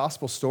these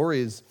gospel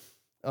stories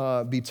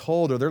be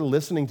told, or they're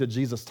listening to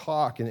Jesus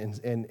talk,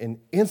 and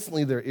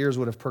instantly their ears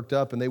would have perked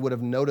up, and they would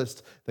have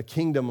noticed the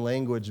kingdom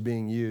language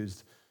being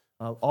used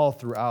all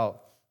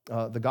throughout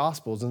the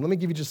Gospels. And let me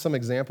give you just some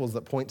examples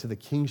that point to the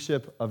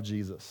kingship of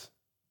Jesus.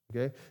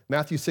 Okay,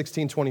 Matthew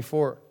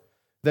 16:24.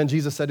 Then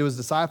Jesus said to his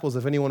disciples,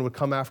 if anyone would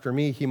come after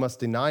me, he must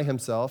deny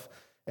himself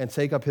and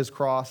take up his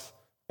cross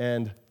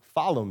and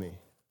follow me.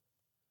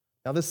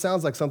 Now, this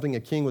sounds like something a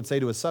king would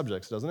say to his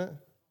subjects, doesn't it?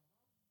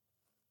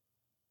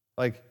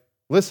 Like,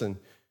 listen,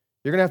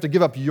 you're going to have to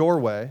give up your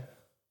way,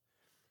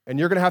 and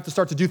you're going to have to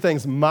start to do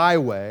things my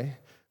way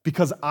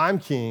because I'm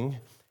king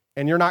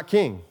and you're not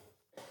king,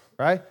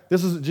 right?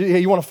 Hey,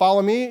 you want to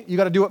follow me? You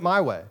got to do it my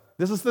way.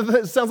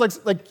 It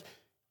sounds like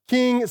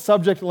king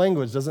subject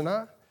language, does it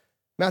not?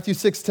 Matthew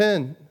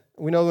 6:10,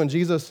 we know when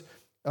Jesus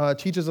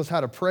teaches us how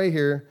to pray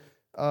here,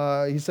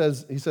 he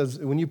says,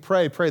 when you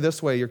pray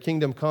this way, your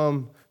kingdom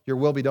come, your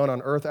will be done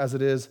on earth as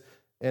it is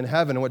in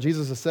heaven. And what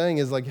Jesus is saying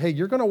is like, hey,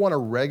 you're going to want to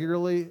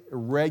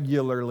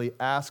regularly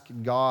ask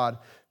God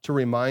to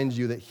remind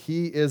you that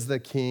he is the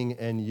king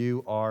and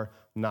you are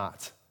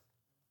not.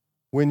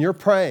 When you're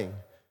praying,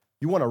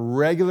 you want to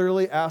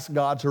regularly ask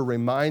God to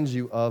remind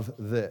you of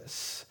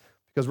this,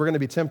 because we're going to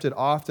be tempted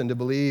often to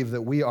believe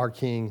that we are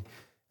king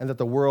and that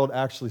the world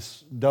actually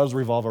does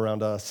revolve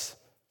around us.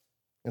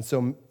 And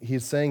so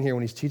he's saying here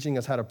when he's teaching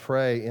us how to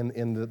pray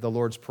in the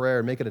Lord's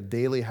Prayer, make it a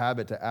daily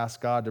habit to ask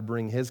God to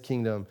bring his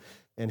kingdom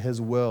and his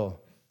will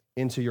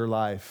into your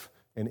life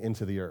and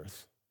into the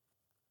earth.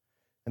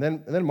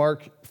 And then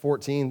Mark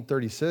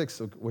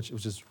 14:36, which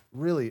is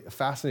really a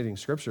fascinating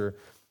scripture.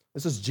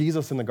 This is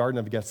Jesus in the Garden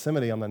of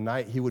Gethsemane on the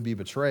night he would be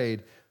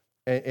betrayed.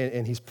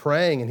 And he's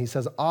praying and he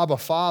says, Abba,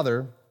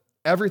 Father,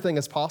 everything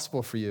is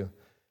possible for you.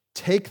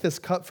 Take this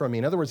cup from me.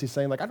 In other words, he's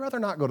saying, like, I'd rather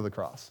not go to the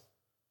cross.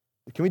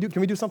 Can we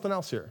do something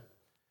else here?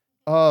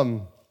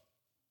 And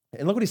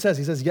look what he says.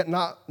 He says, yet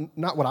not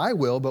what I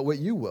will, but what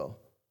you will.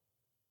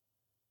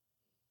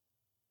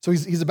 So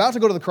he's about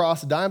to go to the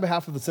cross, die on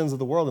behalf of the sins of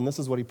the world, and this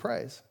is what he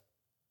prays.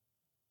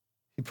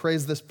 He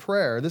prays this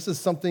prayer. This is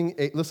something,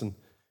 listen,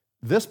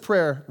 this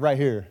prayer right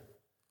here,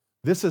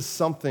 this is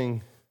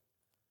something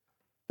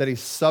that a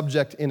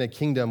subject in a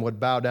kingdom would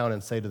bow down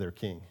and say to their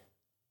king.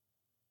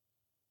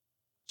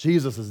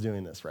 Jesus is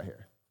doing this right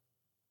here.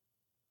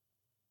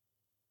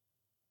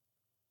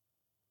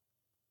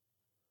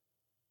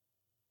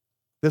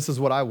 This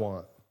is what I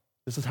want.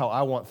 This is how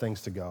I want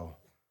things to go.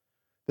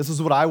 This is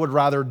what I would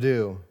rather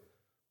do,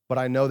 but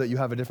I know that you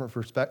have a different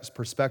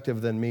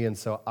perspective than me, and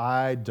so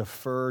I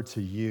defer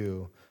to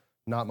you,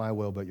 not my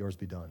will, but yours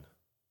be done.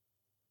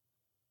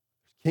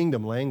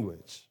 Kingdom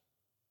language.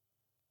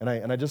 And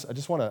I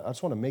just want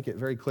to make it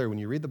very clear, when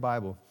you read the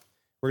Bible,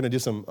 we're going to do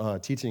some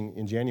teaching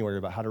in January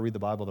about how to read the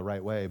Bible the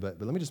right way,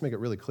 but let me just make it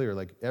really clear.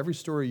 Like, every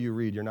story you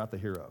read, you're not the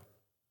hero.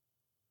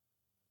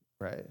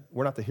 Right?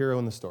 We're not the hero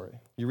in the story.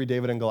 You read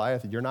David and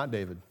Goliath, you're not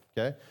David,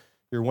 okay?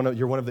 You're one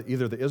of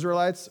either the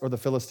Israelites or the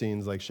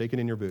Philistines, like shaking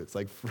in your boots,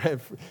 like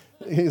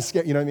he's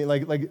scared, you know what I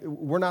mean? Like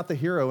we're not the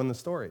hero in the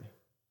story.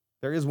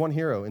 There is one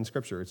hero in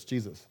Scripture. It's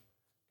Jesus.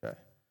 Okay.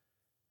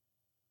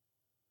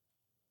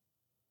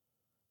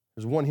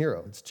 There's one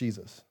hero. It's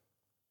Jesus.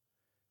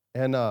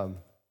 And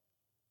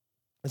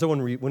so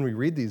when we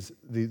read these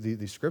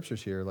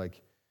scriptures here,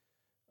 like,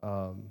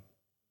 not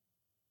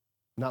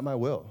my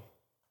will,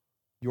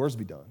 yours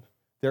be done.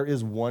 There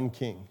is one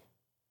king,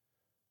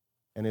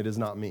 and it is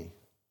not me.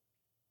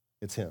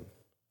 It's him.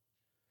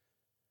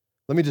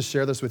 Let me just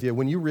share this with you.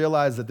 When you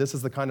realize that this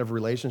is the kind of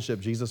relationship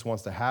Jesus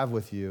wants to have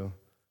with you,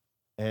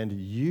 and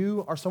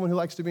you are someone who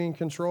likes to be in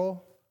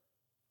control,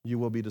 you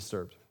will be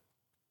disturbed.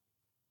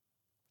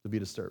 You'll be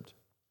disturbed.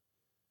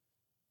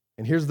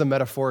 And here's the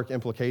metaphoric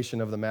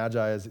implication of the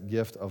Magi's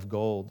gift of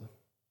gold.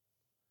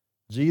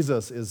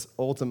 Jesus is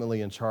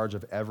ultimately in charge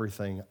of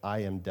everything I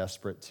am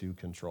desperate to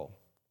control.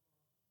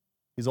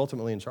 He's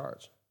ultimately in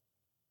charge.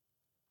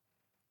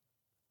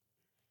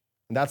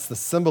 And that's the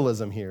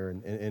symbolism here.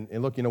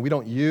 And look, we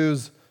don't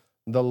use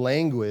the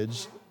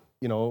language,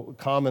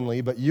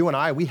 commonly, but you and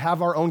I, we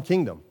have our own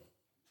kingdom.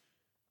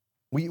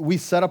 We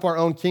set up our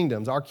own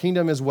kingdoms. Our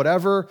kingdom is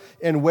whatever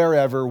and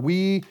wherever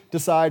we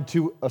decide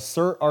to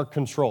assert our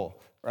control,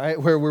 right?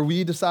 Where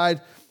we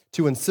decide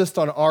to insist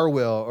on our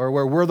will, or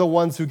where we're the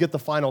ones who get the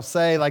final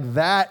say. Like,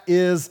 that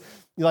is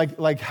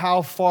like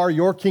how far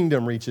your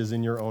kingdom reaches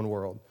in your own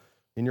world,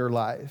 in your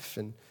life.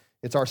 And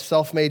it's our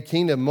self-made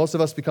kingdom. Most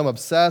of us become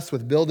obsessed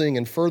with building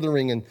and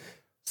furthering and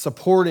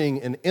supporting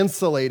and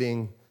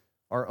insulating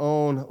our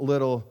own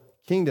little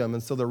kingdom.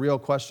 And so the real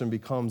question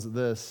becomes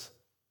this,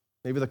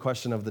 maybe the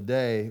question of the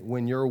day: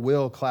 when your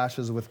will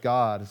clashes with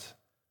God's,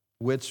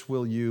 which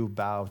will you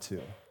bow to?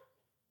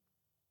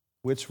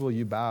 Which will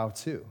you bow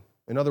to?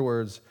 In other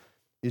words,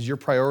 is your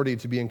priority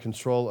to be in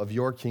control of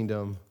your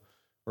kingdom,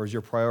 or is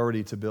your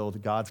priority to build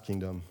God's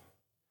kingdom?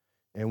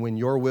 And when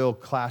your will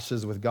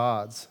clashes with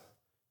God's,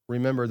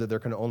 remember that there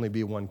can only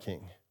be one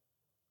king.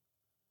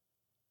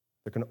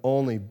 There can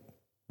only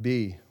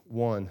be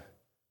one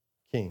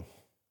king.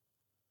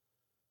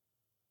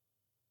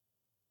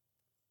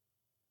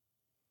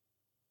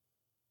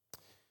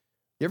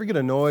 You ever get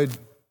annoyed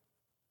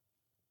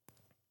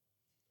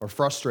or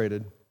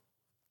frustrated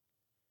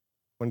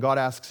when God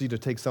asks you to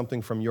take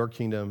something from your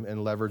kingdom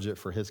and leverage it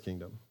for his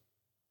kingdom?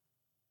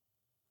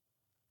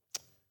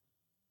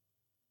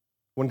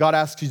 When God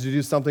asks you to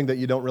do something that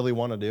you don't really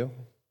want to do,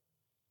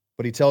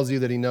 but he tells you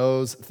that he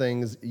knows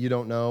things you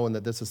don't know and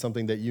that this is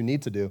something that you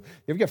need to do. You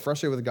ever get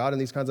frustrated with God in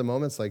these kinds of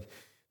moments? Like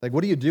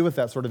what do you do with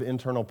that sort of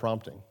internal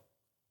prompting?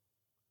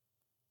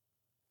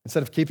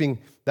 Instead of keeping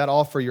that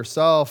all for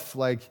yourself,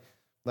 like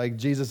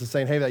Jesus is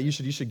saying, hey, that you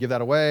should give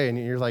that away, and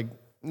you're like,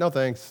 no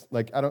thanks.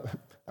 Like, that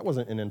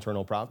wasn't an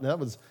internal prompt. That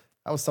was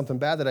something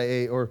bad that I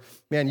ate. Or,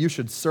 man, you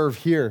should serve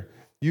here.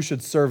 You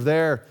should serve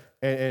there.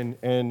 And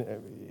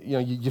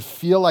you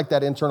feel like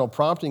that internal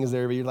prompting is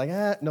there, but you're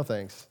like, no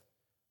thanks.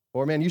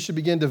 Or, man, you should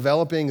begin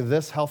developing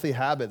this healthy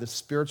habit, this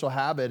spiritual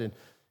habit, and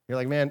you're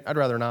like, man, I'd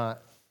rather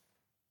not.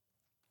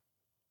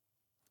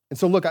 And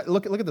so look at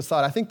the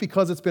side. I think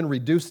because it's been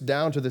reduced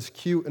down to this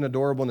cute and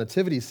adorable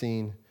nativity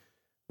scene,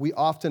 we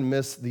often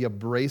miss the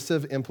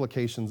abrasive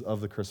implications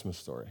of the Christmas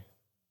story.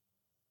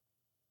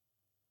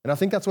 And I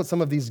think that's what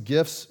some of these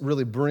gifts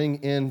really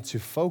bring into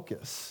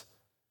focus.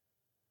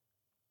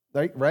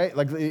 Right?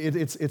 Like,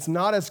 it's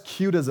not as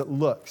cute as it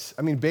looks.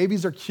 I mean,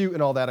 babies are cute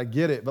and all that, I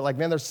get it. But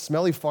man, there's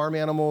smelly farm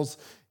animals.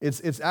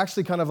 It's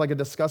actually kind of like a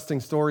disgusting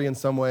story in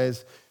some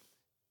ways.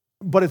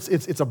 But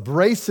it's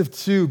abrasive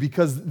too,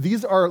 because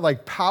these are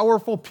like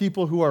powerful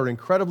people who are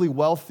incredibly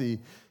wealthy,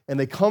 and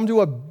they come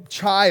to a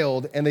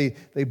child and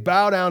they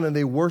bow down and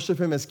they worship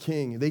him as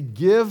king. They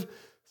give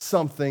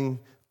something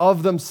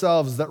of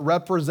themselves that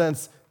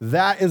represents,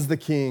 that is the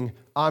king,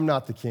 I'm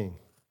not the king.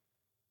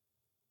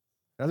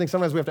 And I think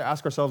sometimes we have to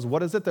ask ourselves,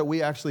 what is it that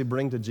we actually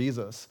bring to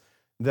Jesus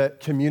that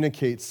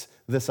communicates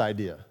this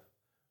idea?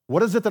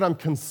 What is it that I'm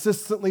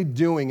consistently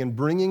doing and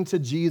bringing to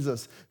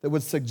Jesus that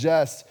would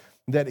suggest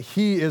that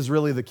he is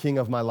really the king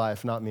of my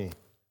life, not me?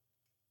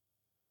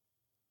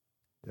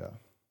 Yeah.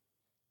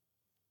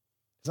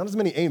 There's not as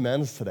many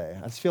amens today.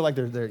 I just feel like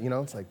they're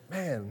it's like,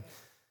 man,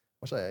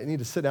 I need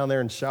to sit down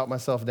there and shout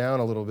myself down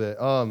a little bit.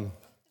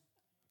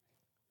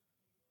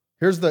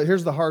 Here's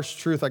the harsh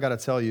truth I got to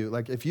tell you.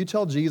 Like, if you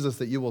tell Jesus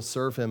that you will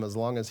serve him as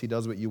long as he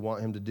does what you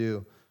want him to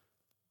do,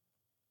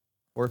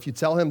 or if you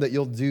tell him that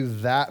you'll do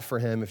that for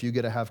him if you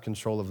get to have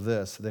control of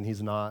this, then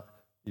he's not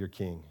your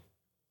king.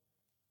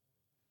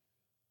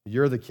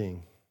 You're the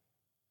king.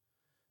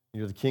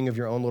 You're the king of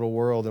your own little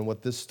world. And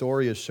what this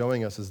story is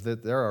showing us is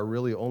that there are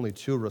really only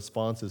two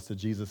responses to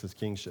Jesus'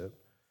 kingship: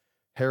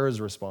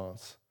 Herod's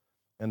response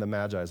and the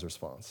Magi's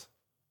response.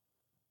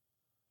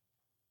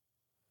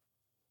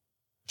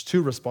 There's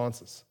two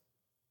responses: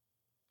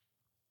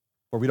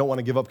 where we don't want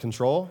to give up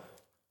control,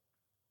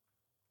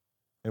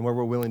 and where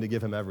we're willing to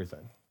give him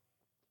everything.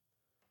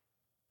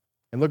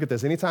 And look at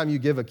this. Anytime you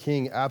give a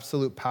king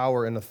absolute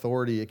power and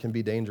authority, it can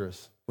be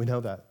dangerous. We know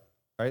that,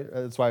 right?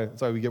 That's why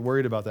we get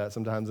worried about that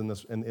sometimes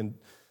in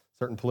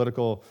certain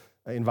political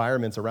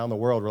environments around the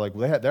world. We're like,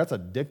 well, that's a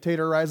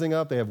dictator rising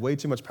up. They have way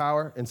too much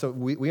power. And so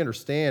we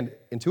understand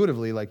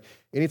intuitively, like,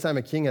 anytime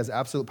a king has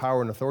absolute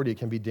power and authority, it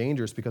can be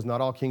dangerous, because not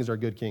all kings are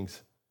good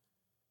kings.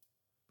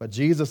 But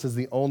Jesus is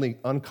the only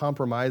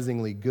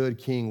uncompromisingly good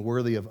king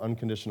worthy of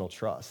unconditional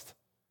trust.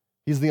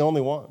 He's the only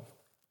one.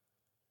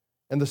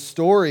 And the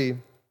story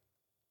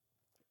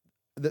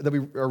that we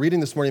are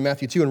reading this morning,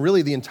 Matthew 2, and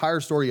really the entire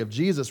story of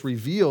Jesus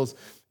reveals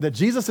that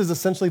Jesus is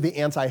essentially the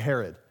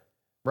anti-Herod,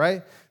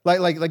 right?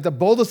 Like the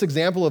boldest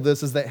example of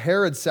this is that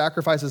Herod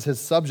sacrifices his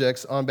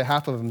subjects on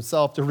behalf of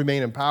himself to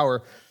remain in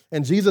power,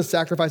 and Jesus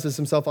sacrifices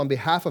himself on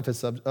behalf of his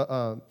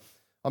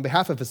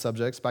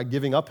subjects by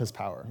giving up his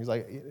power. He's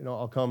like,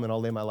 I'll come and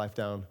I'll lay my life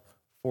down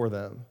for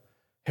them.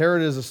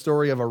 Herod is a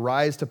story of a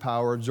rise to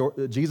power.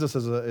 Jesus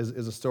is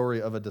a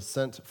story of a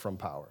descent from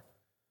power,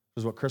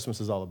 which is what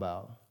Christmas is all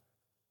about.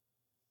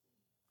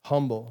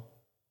 Humble,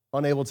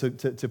 unable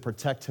to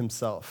protect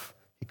himself.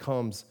 He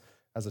comes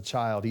as a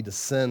child. He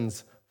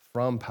descends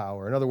from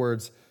power. In other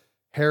words,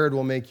 Herod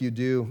will make you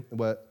do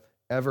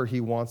whatever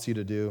he wants you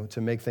to do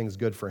to make things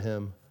good for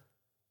him.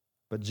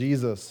 But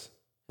Jesus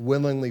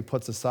willingly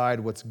puts aside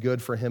what's good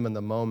for him in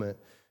the moment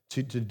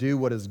to do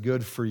what is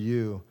good for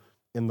you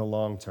in the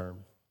long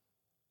term.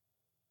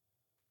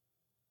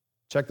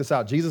 Check this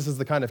out. Jesus is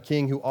the kind of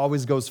king who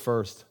always goes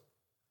first.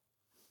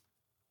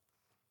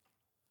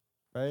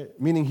 Right?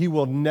 Meaning he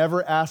will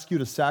never ask you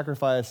to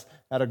sacrifice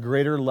at a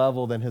greater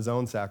level than his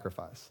own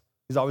sacrifice.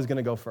 He's always going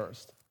to go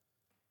first.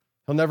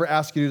 He'll never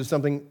ask you to do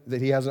something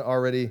that he hasn't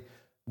already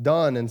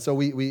done. And so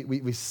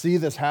we see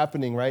this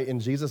happening, right, in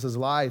Jesus'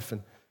 life.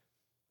 And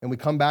we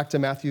come back to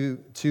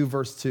Matthew 2,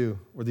 verse 2,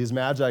 where these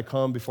magi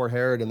come before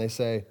Herod and they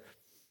say,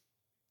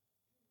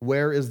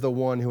 "Where is the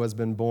one who has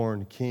been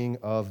born King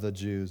of the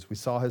Jews? We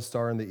saw his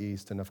star in the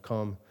east and have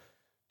come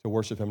to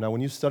worship him." Now, when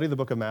you study the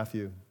book of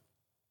Matthew,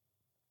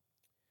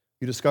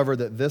 you discover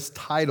that this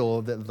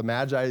title that the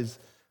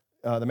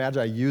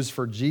Magi use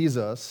for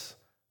Jesus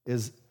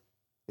is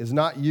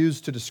not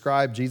used to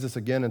describe Jesus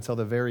again until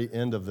the very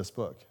end of this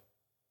book.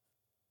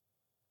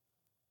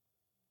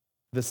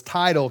 This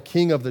title,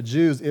 King of the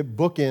Jews, it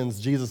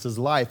bookends Jesus'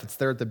 life. It's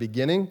there at the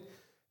beginning,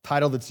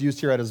 title that's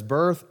used here at his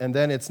birth, and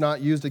then it's not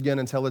used again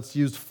until it's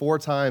used 4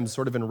 times,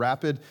 sort of in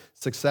rapid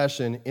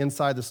succession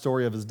inside the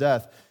story of his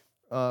death.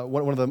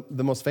 One of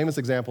the most famous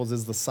examples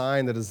is the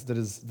sign that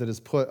is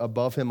put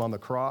above him on the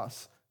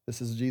cross.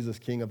 This is Jesus,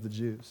 King of the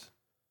Jews.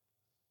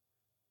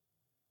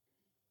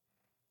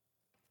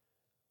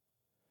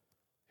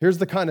 Here's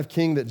the kind of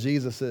king that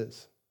Jesus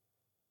is.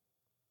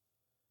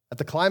 At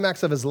the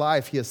climax of his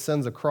life, he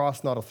ascends a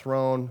cross, not a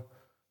throne,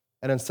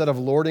 and instead of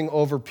lording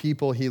over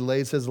people, he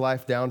lays his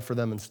life down for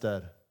them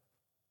instead.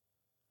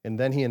 And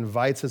then he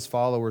invites his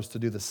followers to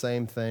do the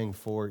same thing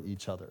for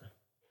each other.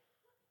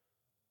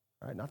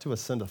 Right? Not to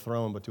ascend a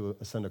throne, but to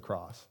ascend a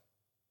cross.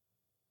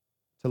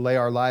 To lay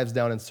our lives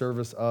down in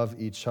service of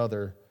each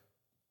other,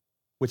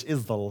 which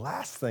is the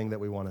last thing that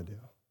we want to do,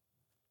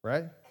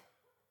 right?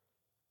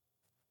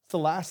 It's the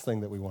last thing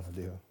that we want to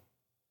do.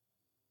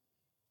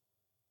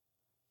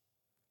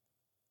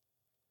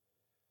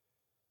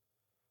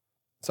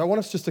 So I want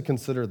us just to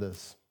consider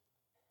this.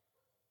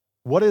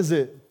 What is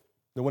it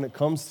that when it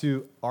comes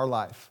to our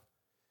life,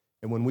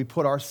 and when we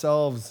put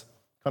ourselves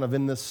kind of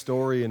in this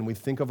story and we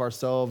think of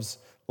ourselves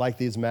like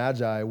these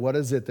magi, what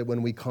is it that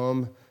when we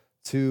come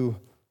to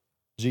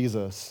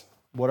Jesus,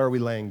 what are we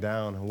laying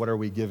down and what are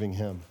we giving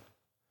him?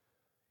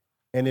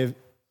 And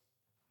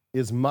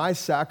is my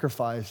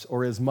sacrifice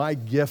or is my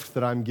gift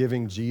that I'm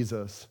giving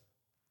Jesus,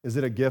 is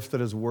it a gift that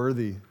is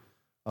worthy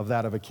of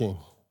that of a king?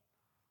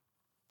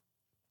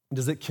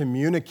 Does it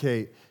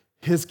communicate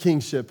his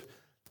kingship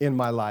in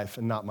my life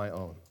and not my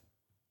own?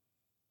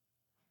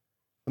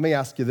 Let me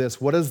ask you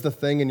this. What is the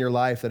thing in your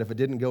life that if it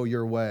didn't go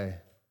your way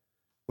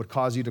would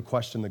cause you to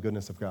question the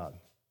goodness of God?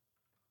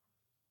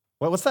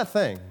 Well, what's that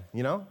thing,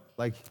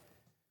 Like,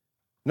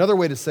 another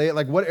way to say it,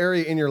 like what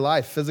area in your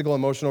life, physical,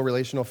 emotional,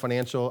 relational,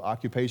 financial,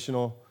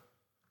 occupational,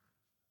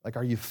 like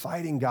are you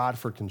fighting God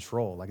for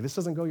control? Like this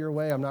doesn't go your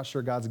way, I'm not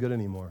sure God's good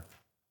anymore.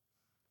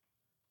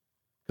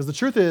 Because the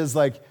truth is,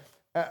 like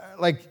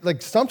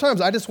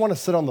sometimes I just want to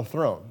sit on the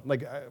throne.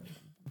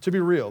 To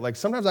be real, like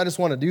sometimes I just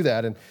want to do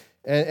that.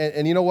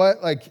 And you know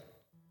what? Like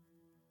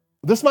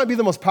this might be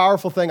the most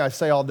powerful thing I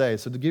say all day.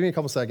 So to give me a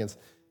couple seconds.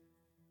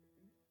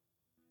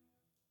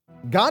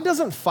 God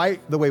doesn't fight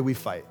the way we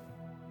fight.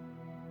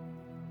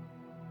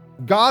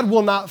 God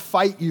will not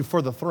fight you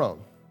for the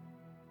throne.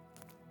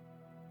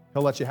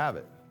 He'll let you have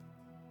it.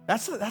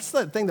 That's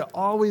the thing that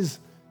always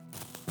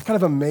kind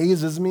of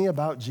amazes me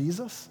about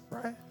Jesus,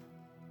 right?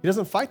 He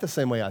doesn't fight the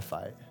same way I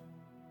fight.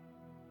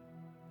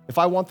 If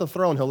I want the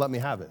throne, he'll let me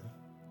have it.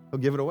 He'll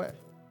give it away.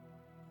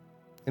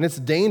 And it's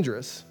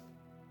dangerous.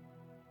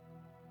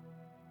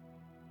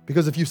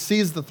 Because if you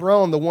seize the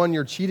throne, the one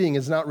you're cheating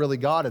is not really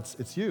God,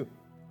 it's you.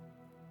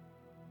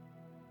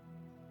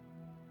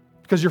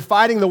 Because you're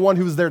fighting the one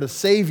who's there to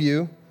save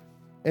you,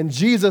 and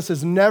Jesus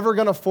is never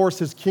going to force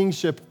his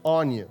kingship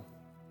on you.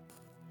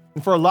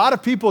 And for a lot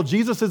of people,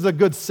 Jesus is a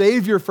good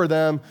savior for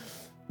them,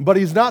 but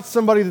he's not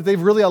somebody that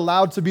they've really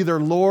allowed to be their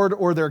Lord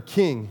or their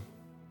king.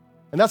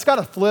 And that's got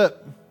to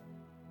flip.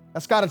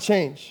 That's got to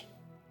change.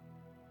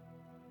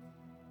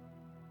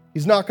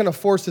 He's not going to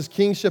force his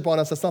kingship on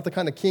us. That's not the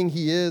kind of king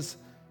he is.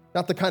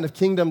 not the kind of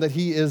kingdom that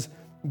he is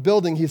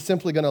building. He's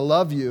simply going to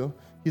love you.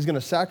 He's going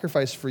to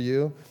sacrifice for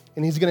you,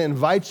 and he's going to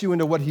invite you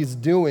into what he's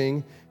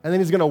doing, and then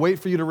he's going to wait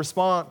for you to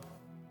respond.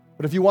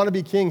 But if you want to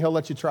be king, he'll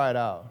let you try it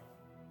out.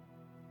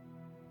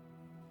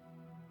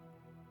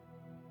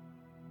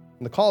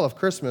 And the call of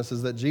Christmas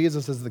is that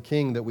Jesus is the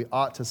king that we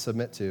ought to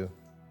submit to.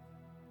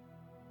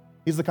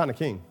 He's the kind of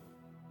king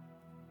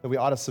that we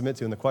ought to submit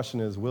to, and the question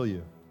is, will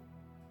you?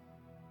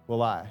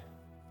 Will I?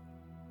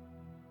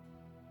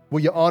 Will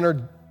you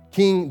honor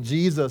King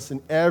Jesus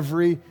in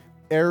every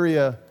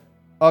area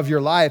of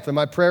your life? And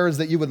my prayer is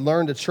that you would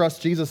learn to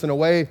trust Jesus in a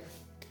way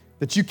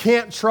that you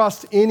can't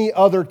trust any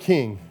other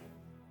king,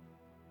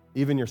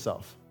 even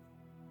yourself.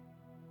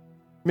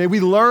 May we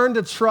learn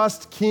to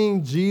trust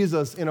King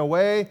Jesus in a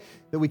way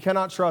that we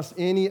cannot trust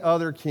any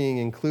other king,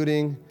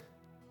 including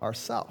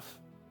ourselves.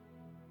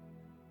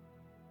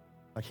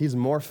 Like, he's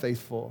more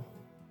faithful.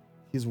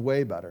 He's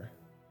way better.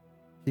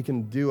 He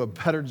can do a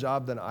better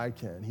job than I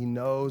can. He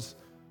knows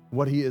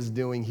what he is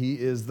doing. He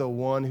is the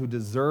one who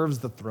deserves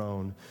the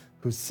throne,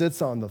 who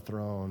sits on the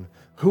throne.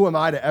 Who am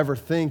I to ever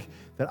think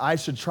that I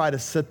should try to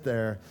sit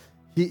there?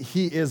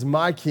 He is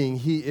my king.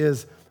 He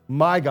is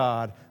my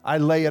God. I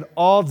lay it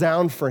all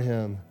down for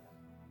him.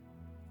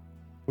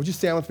 Would you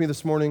stand with me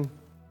this morning?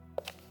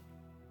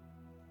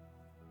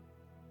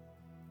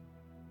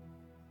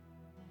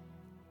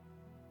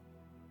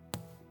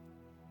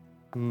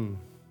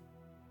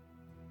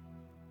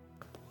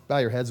 Bow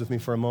your heads with me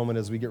for a moment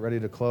as we get ready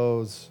to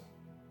close.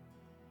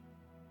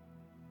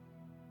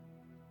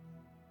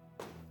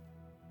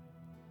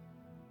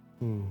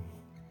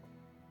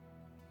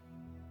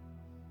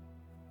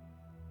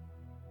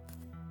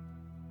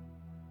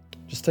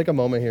 Just take a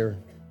moment here.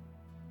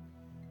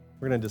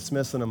 We're going to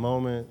dismiss in a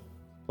moment.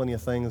 Plenty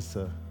of things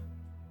to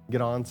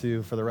get on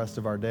to for the rest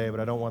of our day, but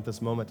I don't want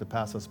this moment to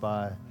pass us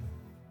by.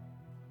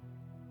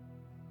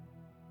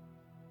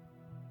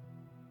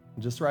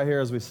 Just right here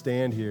as we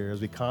stand here,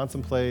 as we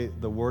contemplate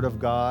the word of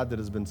God that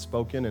has been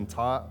spoken and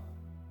taught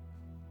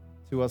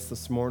to us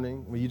this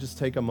morning, will you just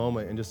take a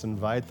moment and just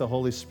invite the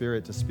Holy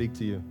Spirit to speak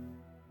to you?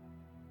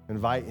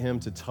 Invite him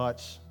to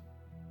touch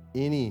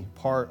any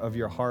part of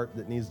your heart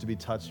that needs to be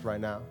touched right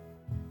now.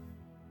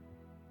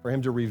 For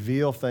him to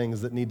reveal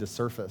things that need to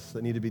surface,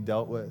 that need to be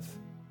dealt with.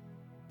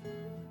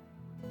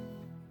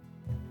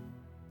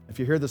 If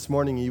you're here this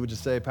morning and you would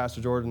just say,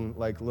 Pastor Jordan,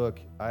 like, look,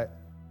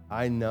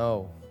 I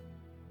know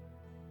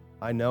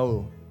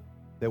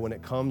that when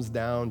it comes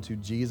down to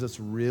Jesus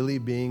really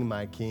being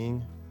my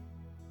king,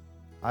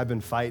 I've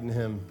been fighting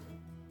him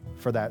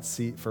for that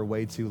seat for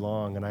way too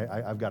long, and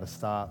I've got to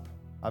stop.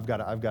 I've got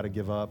to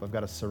give up. I've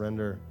got to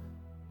surrender.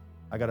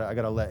 I got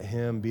to let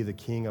him be the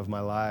king of my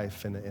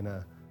life in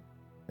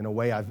a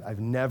way I've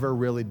never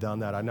really done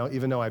that. I know,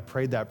 even though I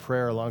prayed that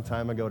prayer a long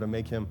time ago to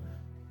make him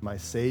my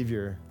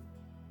Savior,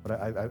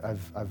 but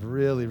I've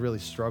really, really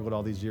struggled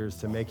all these years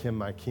to make him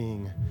my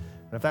king.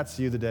 And if that's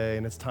you today,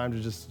 and it's time to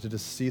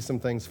just see some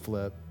things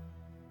flip,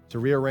 to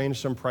rearrange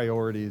some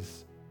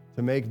priorities,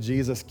 to make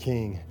Jesus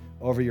king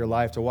over your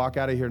life, to walk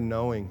out of here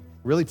knowing,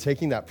 really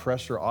taking that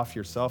pressure off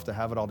yourself to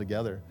have it all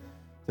together,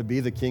 to be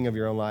the king of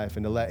your own life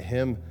and to let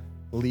him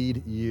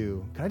lead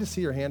you. Can I just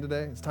see your hand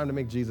today? It's time to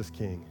make Jesus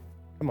king.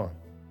 Come on.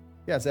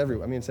 Yeah, it's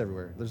everywhere. It's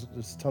everywhere.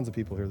 There's tons of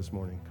people here this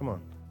morning. Come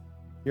on.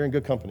 You're in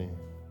good company.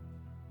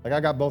 Like,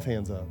 I got both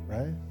hands up,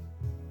 right?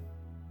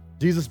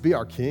 Jesus, be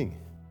our king.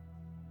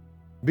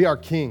 Be our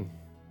king.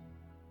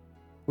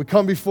 We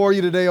come before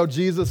you today, oh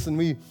Jesus, and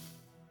we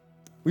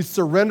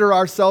surrender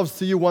ourselves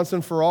to you once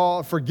and for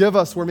all. Forgive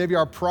us where maybe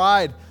our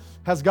pride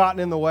has gotten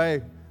in the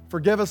way.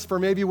 Forgive us for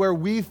maybe where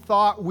we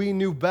thought we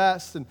knew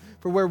best and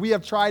for where we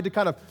have tried to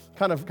kind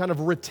of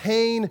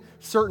retain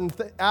certain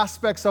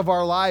aspects of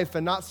our life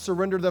and not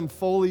surrender them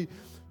fully.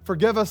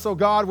 Forgive us, oh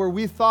God, where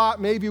we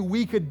thought maybe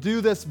we could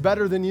do this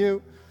better than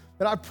you.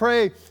 And I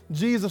pray,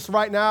 Jesus,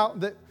 right now,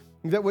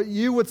 that what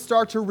you would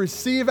start to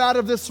receive out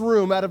of this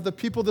room, out of the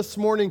people this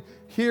morning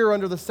here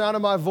under the sound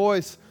of my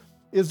voice,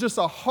 is just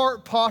a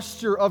heart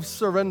posture of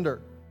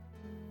surrender.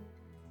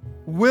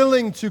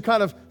 Willing to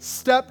kind of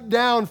step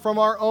down from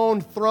our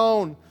own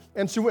throne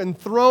and to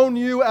enthrone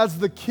you as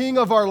the king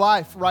of our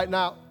life right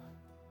now,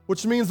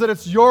 which means that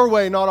it's your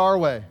way, not our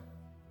way,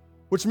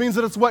 which means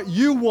that it's what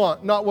you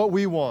want, not what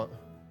we want,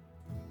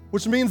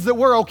 which means that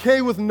we're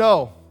okay with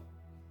no,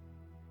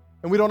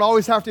 and we don't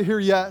always have to hear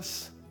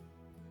yes.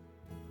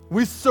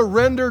 We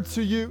surrender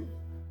to you.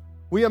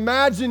 We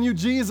imagine you,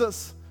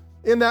 Jesus,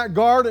 in that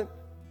garden,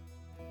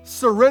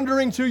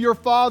 surrendering to your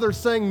Father,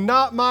 saying,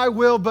 not my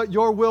will, but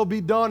your will be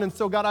done. And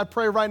so, God, I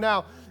pray right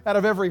now, out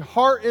of every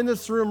heart in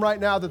this room right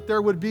now, that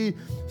there would be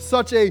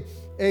such a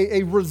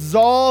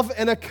resolve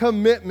and a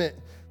commitment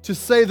to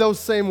say those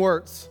same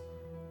words.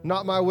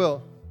 Not my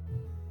will,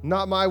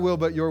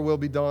 but your will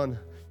be done.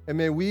 And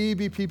may we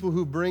be people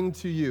who bring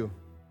to you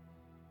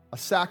a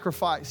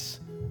sacrifice,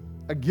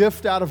 a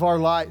gift out of our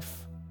life,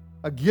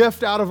 a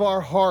gift out of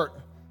our heart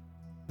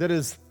that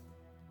is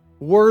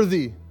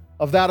worthy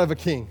of that of a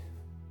king.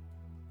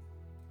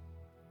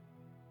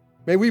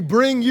 May we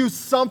bring you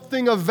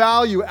something of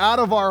value out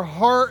of our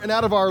heart and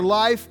out of our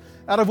life,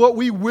 out of what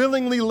we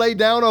willingly lay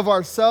down of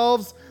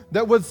ourselves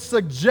that would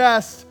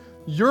suggest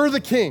you're the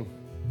king.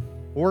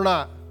 We're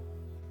not.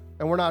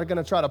 And we're not going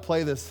to try to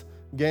play this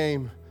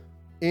game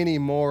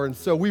anymore. And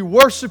so we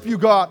worship you,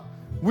 God.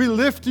 We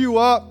lift you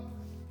up.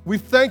 We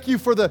thank you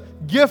for the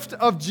gift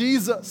of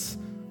Jesus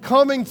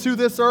coming to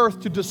this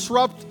earth to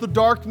disrupt the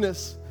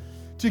darkness,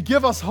 to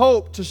give us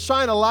hope, to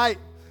shine a light,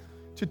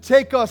 to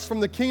take us from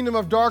the kingdom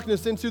of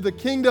darkness into the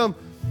kingdom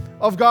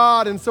of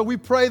God. And so we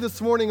pray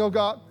this morning, oh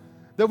God,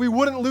 that we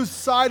wouldn't lose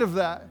sight of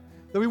that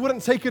we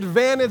wouldn't take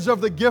advantage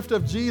of the gift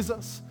of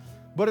Jesus,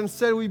 but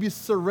instead we be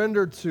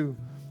surrendered to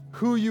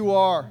who you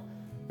are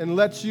and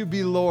let you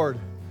be Lord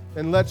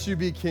and let you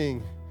be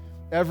King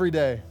every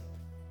day.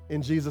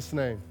 In Jesus'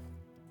 name,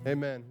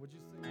 amen.